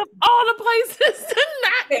 He just out of all the places to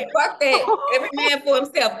said, "Fuck that! Every not. man for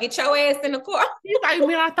himself. Get your ass in the car." He's like,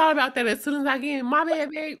 man, I thought about that as soon as I get in. My bad,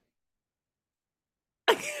 babe.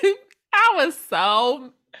 I was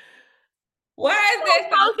so Why is that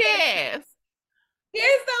so punk funny? ass.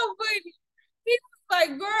 It's so funny. He was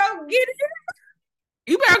like, "Girl, get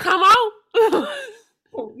You better come on. in.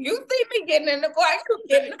 You see me getting in the car. You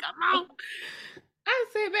getting in Come on. I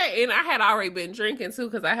said that, and I had already been drinking too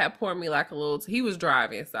because I had poured me like a little. He was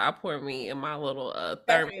driving, so I poured me in my little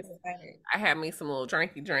thermos. the I had me some little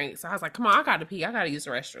drinky drinks. So I was like, "Come on, I gotta pee. I gotta use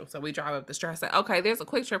the restroom." So we drive up the street. I said, "Okay, there's a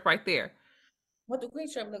quick trip right there." What the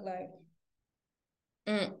quick trip look like?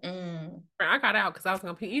 Mm-mm. I got out because I was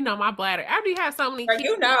gonna pee. You know, my bladder. After you have so many But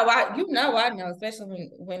kids, I know,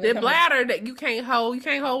 especially when it the comes to bladder that you can't hold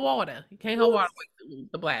water. You can't hold water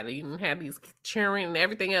with the bladder. You can have these churning and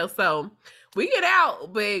everything else. So we get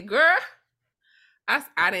out, but girl.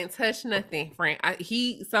 I didn't touch nothing, friend.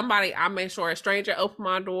 I made sure a stranger opened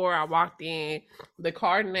my door. I walked in. The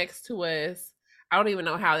car next to us, I don't even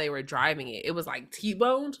know how they were driving it. It was like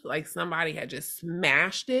T-boned, like somebody had just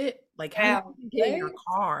smashed it. Like, how did wow. you get in your What?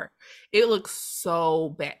 car? It looked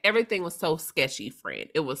so bad. Everything was so sketchy, friend.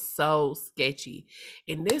 It was so sketchy.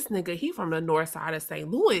 And this nigga, he from the north side of St.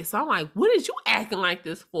 Louis. So I'm like, what is you acting like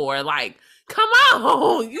this for? Like, come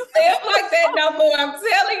on. You Live like that no more. I'm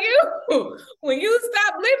telling you. When you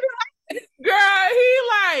stop living, girl,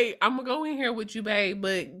 he like, I'm gonna go in here with you, babe,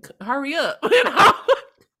 but hurry up. You know?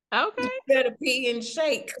 Okay. you better pee and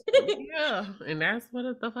shake. Yeah. And that's what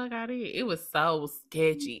the fuck I did. It was so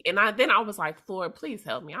sketchy. And I was like, Lord, please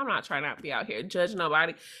help me. I'm not trying to be out here judging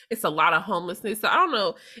nobody. It's a lot of homelessness. So I don't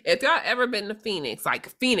know if y'all ever been to Phoenix, like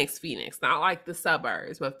Phoenix, not like the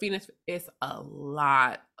suburbs, but Phoenix, it's a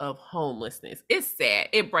lot of homelessness. It's sad.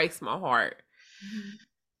 It breaks my heart. Mhm.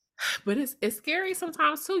 But it's scary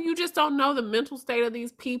sometimes too. You just don't know the mental state of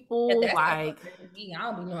these people, That's how like me. I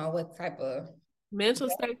don't be knowing what type of. mental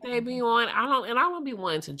state they be on. I don't be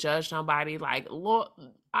wanting to judge nobody. Like, Lord,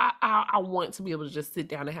 I want to be able to just sit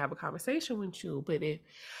down and have a conversation with you. But if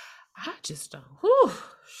I just don't. Whew.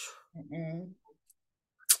 Mm-mm.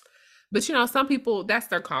 But you know, some people that's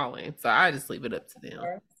their calling, so I just leave it up to them.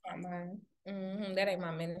 That's not mine. That ain't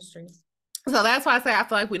my ministry. So that's why I say I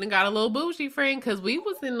feel like we done got a little bougie, friend, because we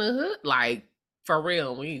was in the hood, like for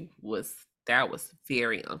real. That was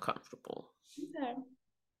very uncomfortable. Okay.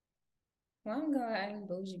 Well, I'm going. I ain't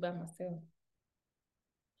bougie by myself.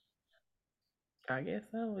 I guess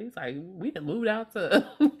so. He's like, we done moved out to,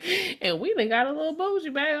 and we done got a little bougie,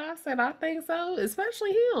 babe. I said, I think so,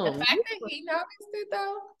 especially The him. fact that he noticed it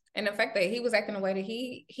though, and the fact that he was acting the way that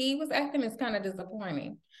he was acting is kind of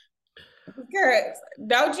disappointing. Girl,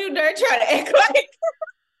 don't you dare try to act like.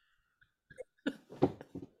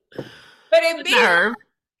 But it The be like nerve,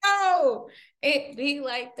 no, it be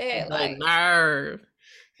like that. the Like nerve.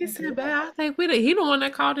 He said, babe, I think he the one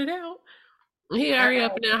that called it out. He I hurry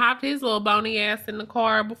up know and then hopped his little bony ass in the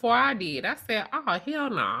car before I did. I said, oh, hell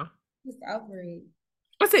no. Nah. it's outrage.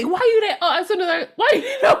 I said, why you that? Oh, as soon as why you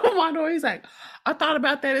didn't open my door? He's like, I thought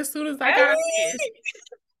about that as soon as I got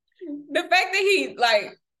in. The fact that he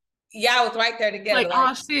like y'all was right there together, Like,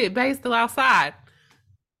 like oh shit, babe's still outside.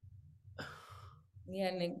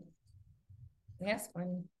 yeah, nigga, that's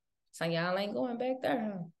funny. So y'all ain't going back there,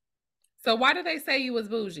 huh? So why did they say you was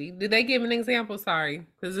bougie? Did they give an example? Sorry,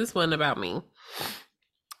 because this wasn't about me.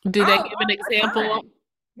 Did they Oh, give an you're fine. example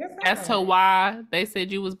You're as to fine. why they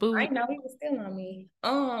said you was I bougie? know he was still on me.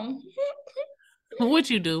 What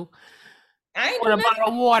you do? I ain't Pour do a bottle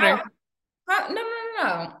of nothing. water.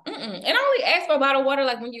 No. Mm-mm. And I only ask for a bottle of water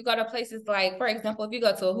like when you go to places like, for example, if you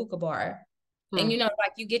go to a hookah bar and Hmm. you know,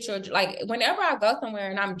 like you get your like whenever I go somewhere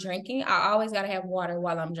and I'm drinking, I always gotta have water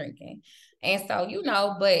while I'm drinking. And so, you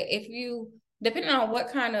know, but if you depending on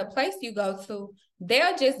what kind of place you go to,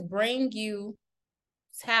 they'll just bring you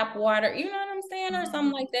tap water, you know what I'm saying, or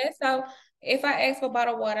something like that. So if I ask for a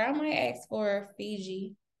bottle of water, I might ask for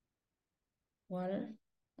Fiji water.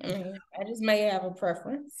 I mean, I just may have a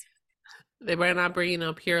preference. They better not bring you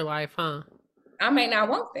no pure life, huh? I may not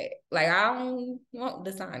want that. Like I don't want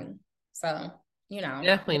Dasani. So, you know.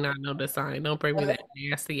 Definitely not no design. Don't bring me that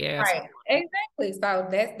nasty ass. Right. Exactly. So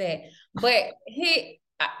that's that. But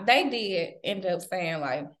they did end up saying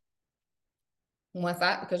like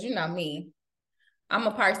because you know me, I'm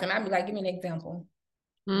a person. I'd be like, give me an example.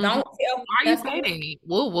 Mm-hmm. Don't tell me Why you nothing. say that?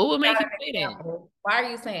 What would Not make you an say that? example. Why are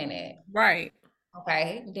you saying that? Right.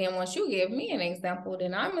 Okay. Then once you give me an example,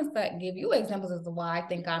 then I'm gonna start give you examples as to why I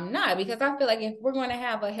think I'm not. Because I feel like if we're gonna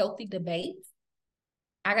have a healthy debate,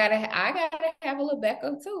 I gotta have a little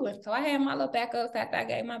backup too. And so I had my little backups after I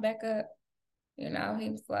gave my backup. You know, he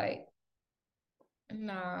was like,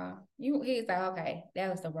 Nah, he's like, okay, that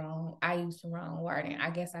was the wrong. I used the wrong wording. I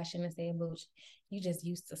guess I shouldn't have said bougie. You just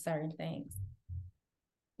used to certain things.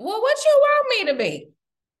 Well, what you want me to be?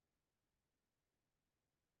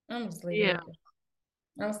 I'm just leaving Yeah. it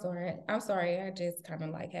there. I'm sorry. I'm sorry. I just kind of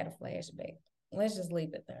like had a flashback. Let's just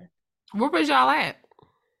leave it there. Where was y'all at?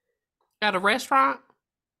 At a restaurant?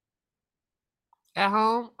 At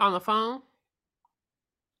home? On the phone?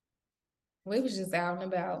 We was just out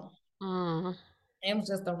and about. Mm. It was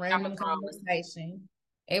just a That was random wrong. conversation.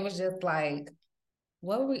 It was just like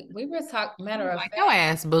what we were talking. You Matter was of like, fact, your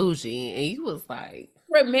ass bougie. And you was like,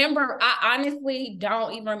 remember. I honestly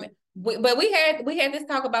don't even remember. But we had this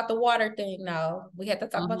talk about the water thing. No, we had to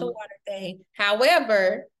talk about the mhm. water thing.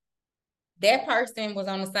 However, that person was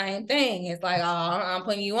on the same thing. It's like, oh, I'm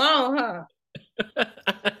putting you on, huh?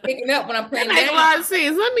 That Picking up when I'm putting make down. a lot of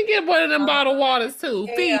sense. Let me get one of them Uh, bottled waters too.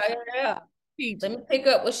 yeah, Fiji. yeah. Let Fiji. me pick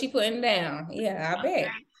up what she putting down. Yeah, I bet. Okay.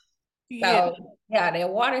 Yeah. So yeah, that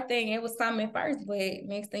water thing, it was something at first, but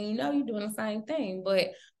next thing you know, you're doing the same thing.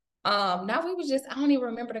 But now we was just I don't even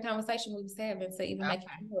remember the conversation we was having to even make it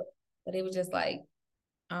Okay. look. But it was just like,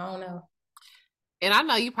 I don't know. And I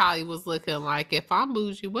know you probably was looking like, if I'm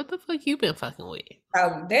bougie, what the fuck you been fucking with?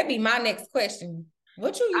 So that'd be my next question.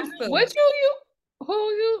 What you I used know. to? What you? Who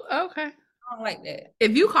you? Okay. I don't like that.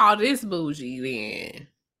 If you call this bougie, then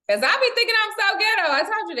Cause I be thinking I'm so ghetto. I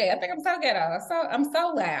told you that. I think I'm so ghetto. I'm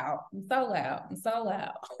so loud. I'm so loud. I'm so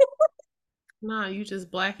loud. nah, you just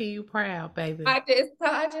black and you proud, baby. I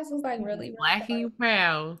just was like You really, just really black and you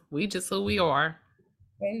proud. We just who we are.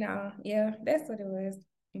 and no, yeah, that's what it was.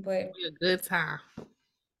 But We a good time.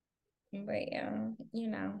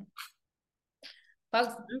 yeah,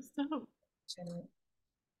 folks. Good stuff. Shut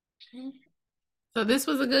So this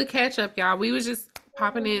was a good catch up, y'all. We was just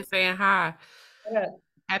popping in saying hi. up.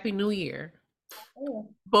 Happy New Year. Oh,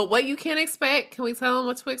 But what you can expect, can we tell them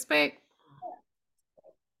what to expect?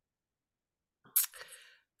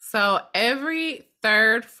 So every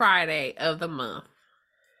third Friday of the month,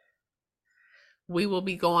 we will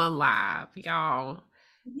be going live, y'all.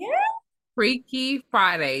 yeah, Freaky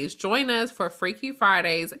Fridays. Join us for Freaky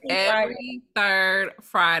Fridays Friday. every third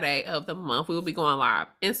Friday of the month. We will be going live.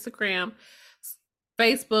 Instagram,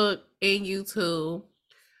 Facebook, and YouTube.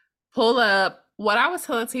 Pull up. What I was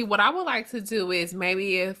telling T, what I would like to do is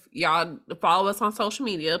maybe if y'all follow us on social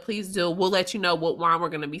media, please do. We'll let you know what wine we're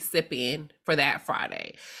going to be sipping for that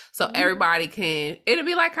Friday. So Mhm. everybody can, it'll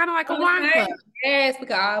be like kind of like a On the wine club same, yes, we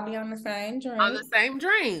could all be on the same on the drink. same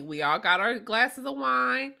drink. We all got our glasses of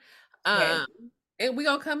wine. Yes, Um, and we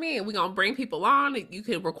gonna come in. We gonna bring people on. You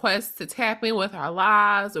can request to tap in with our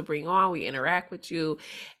lives or bring on. We interact with you,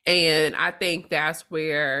 and I think that's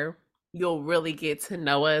where you'll really get to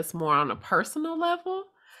know us more on a personal level.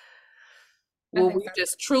 I Will think we so.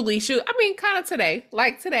 just truly shoot? I mean, kind of today,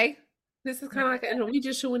 like today. This is kind of like we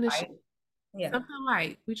just shooting this shit. Right. Yeah, Something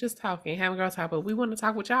like we just talking, having girl talk, but we want to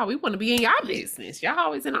talk with y'all. We want to be in y'all business. Y'all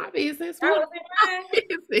always in our business. We that want was to it, be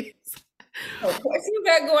in our business. man. What you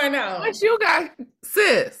got going What on? you got,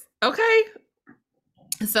 sis? Okay.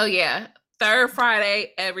 So yeah, third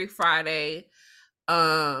Friday, every Friday,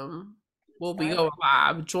 um, we'll be Start. going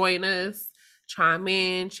live. Join us, chime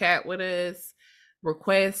in, chat with us,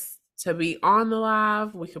 request to be on the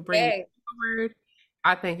live. We can bring you Yes, forward.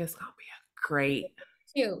 I think it's gonna be a great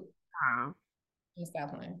cute. time. It's so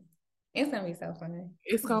fun. It's gonna be so fun.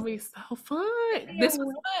 It's gonna be so fun. This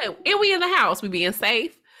was Yeah, fun. And we in the house. We being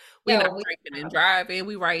safe. We not yeah, we. drinking and driving.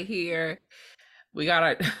 We right here. We got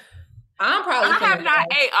our I'm probably I finna have not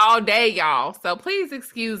go. ate all day, y'all. So please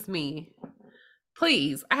excuse me.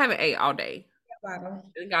 Please. I haven't ate all day.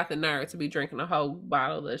 Bottle. And got the nerve to be drinking a whole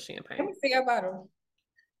bottle of Let champagne. me see your bottle.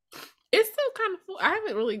 It's still kind of full. I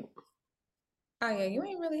haven't really Oh yeah, you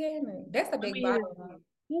ain't really had it. That's a I big mean bottle,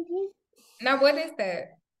 though. mhm. Now what is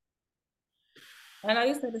that? I know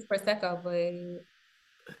you said it's prosecco, but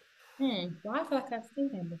well, I feel like I've seen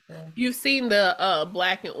that before. You've seen the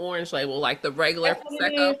black and orange label, like the regular That's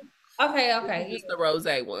what it Prosecco. is. Okay, This is okay, just the rose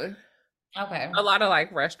one. yeah. Okay. A lot of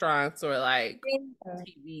like restaurants or like Yeah.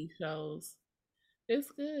 TV shows. It's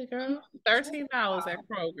good, girl. $13 at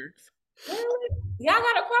Kroger's. Really? Y'all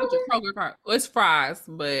got a With the Kroger? Kroger card. Well, it's fries,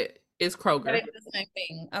 but it's But Kroger. it's the same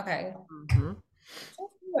thing. Okay. Hmm. Check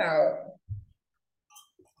you out.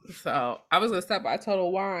 So I was gonna stop by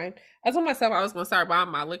Total Wine. I told myself I was gonna start buying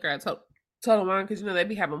my liquor at Total Wine because you know they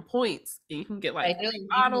be having points and you can get They like do. free You can get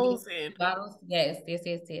bottles and bottles. Yes, yes,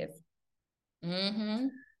 yes, yes. Mm-hmm.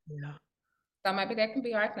 yeah, So maybe that can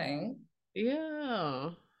be our thing. yeah.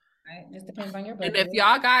 Right? Just depends on your And if budget.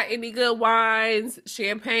 y'all got any good wines,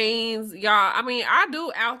 champagnes, y'all. I mean, I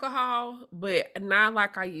do alcohol, but not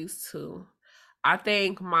like I used to. I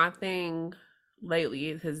think my thing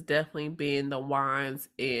lately has definitely been the wines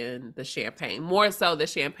and the champagne. More so the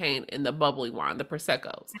champagne and the bubbly wine, the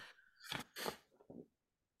Prosecco's.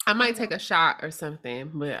 I might take a shot or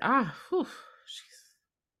something, but whew,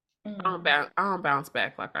 jeez. Mm, I don't bounce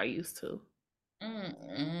back like I used to.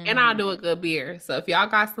 And I'll mm. do a good beer. So if y'all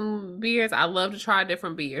got some beers, I love to try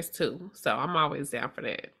different beers too. So I'm always down for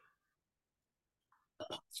that.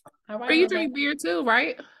 All Or right, you well, babe. drink beer too,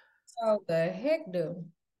 right? So the heck do.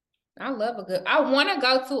 I love a good. I want to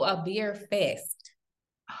go to a beer fest.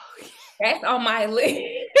 Oh, That's on my list.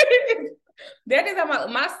 That is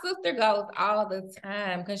on my sister goes all the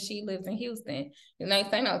time because she lives in Houston. You know,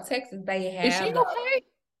 St. Texas, they is she have the okay?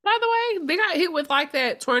 By the way, they got hit with like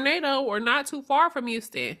that tornado or not too far from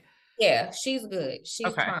Houston. yeah, she's good. She's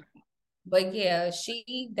Okay. fine. But yeah,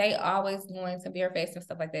 they always going to beer fest and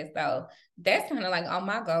stuff like that. So that's kind of like on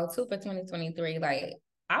my go-to for 2023. Like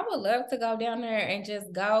I would love to go down there and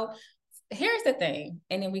just go. Here's the thing,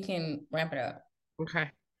 and then we can wrap it up. Okay.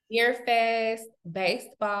 Beer fest,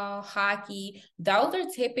 baseball, hockey, those are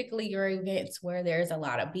typically your events where there's a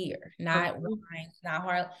lot of beer, not Okay. wine, not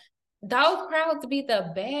hard. Those crowds be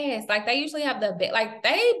the best. Like they usually have the best, like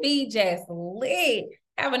they be just lit,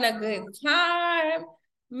 having a good time.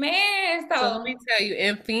 Man, So let me so tell you,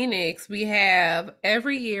 in Phoenix, we have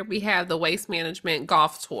every year we have the Waste Management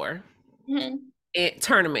Golf Tour mhm.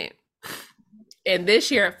 tournament. And this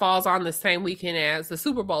year it falls on the same weekend as the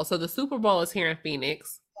Super Bowl. So the Super Bowl is here in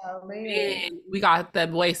Phoenix. So lit. And we got the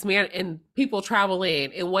Waste Man and people travel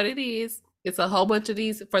in. And what it is, it's a whole bunch of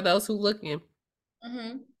these for those who looking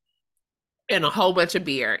Mm-hmm. and a whole bunch of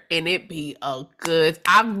beer. And it be a good.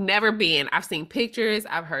 I've never been. I've seen pictures,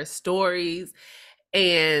 I've heard stories,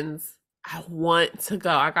 and I want to go.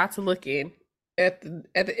 I got to look in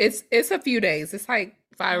it's a few days. It's like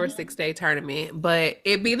 5 or 6 day tournament, but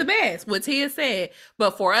it'd be the best. What Tia said.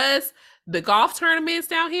 But for us, the golf tournaments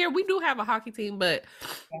down here, we do have a hockey team, but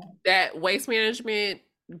that Waste Management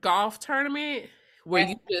golf tournament where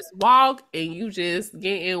That's you just walk and you just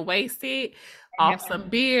getting wasted off some happening.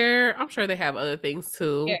 beer. I'm sure they have other things Yeah,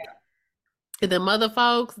 too. And the mother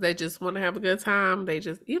folks that just want to have a good time, they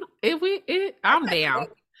just, I'm that's a down. good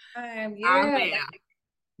time. I'm Yeah, down.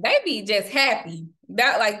 they be just happy.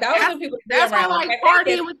 That like those are That's the people to be that's why I around. like Like, they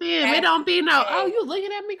partying just with them. It happy. don't be no, oh, Yes. you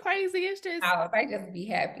looking at me crazy. It's just Oh, they just be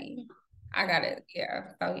happy. I got it. Yeah.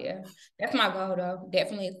 So yeah, that's my goal though.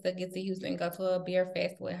 Definitely is to get to Houston, go to a beer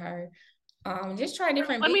fest with her. Just try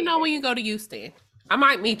different let me know beers. when you go to Houston. I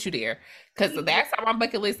might meet you there because that's on my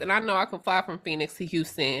bucket list, and I know I can fly from Phoenix to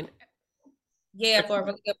Houston Yeah, for a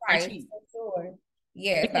really good for price. cheap. For sure.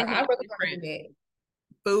 Yeah, so Because I there's really want to different do that.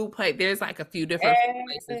 food place. There's like a few different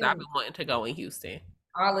places I've Yes. been wanting to go in Houston.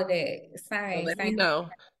 All of that. So Same, let me same. know.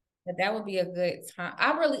 But that would be a good time.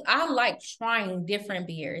 I like trying different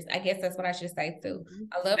beers. I guess that's what I should say too.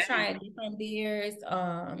 I love Same. trying different beers.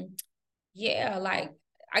 Yeah, like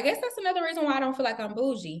I guess that's another reason why I don't feel like I'm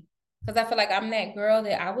bougie. Because I feel like I'm that girl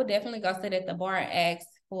that I would definitely go sit at the bar and ask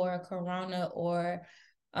for a Corona or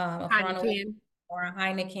a Corona Heineken. or a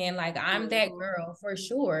Heineken. Like I'm that Mhm. girl for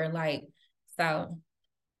sure. Like so.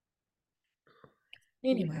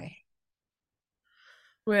 Yeah. Anyway,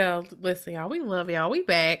 Well, listen, y'all. We love y'all. We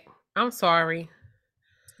back. I'm sorry.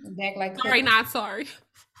 back like Sorry, cookies. not sorry.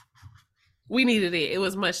 We needed it. It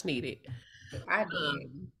was much needed. I did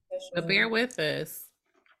for But sure. bear with us.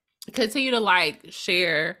 Continue to like,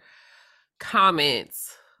 share,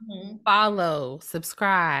 comments, Mhm. follow,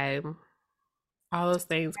 subscribe, all those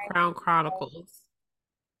things. Crown Chronicles.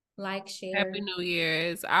 Like, Happy share. New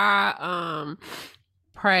Year's. I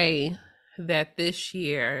pray that this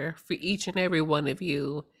year for each and every one of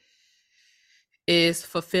you is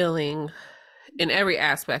fulfilling in every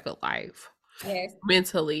aspect of life. Yes,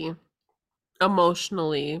 Mentally,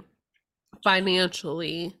 emotionally,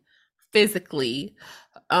 financially, physically,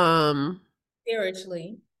 um,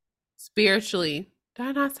 spiritually. spiritually. Did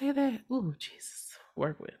I not say that? Ooh, Jesus,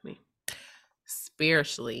 work with me.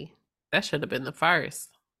 Spiritually. That should have been the first.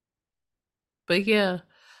 But yeah,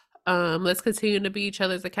 let's continue to be each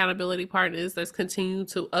other's accountability partners. Let's continue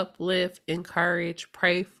to uplift, encourage,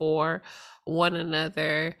 pray for one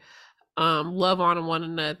another, love on one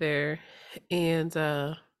another, and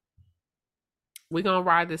we're gonna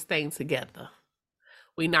ride this thing together.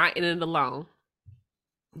 We not in it alone.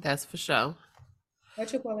 That's for sure.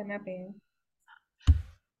 What you pulling up in?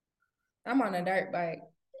 I'm on a dirt bike.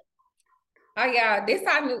 Oh yeah, this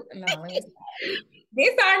our new no, let me stop.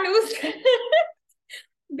 This our new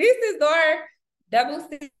this is our double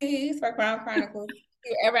C's for Crown Chronicles.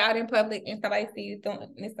 you're ever out in public and somebody see you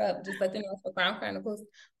throwing this up, just let them know for Crown Chronicles.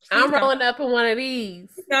 I'm Please rolling up in one of these.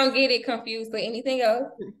 don't get it confused with anything else.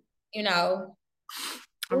 You know,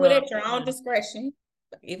 I'm do it rolling at your own discretion.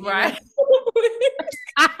 If you right.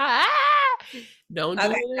 want. Don't do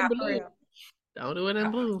Okay, it in not for blue. real. Don't do it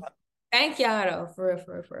in blue. Thank y'all though, for real,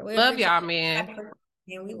 for real, for real. We Love appreciate y'all, it. man.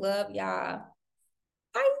 And we love y'all.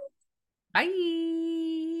 Bye.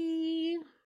 Bye.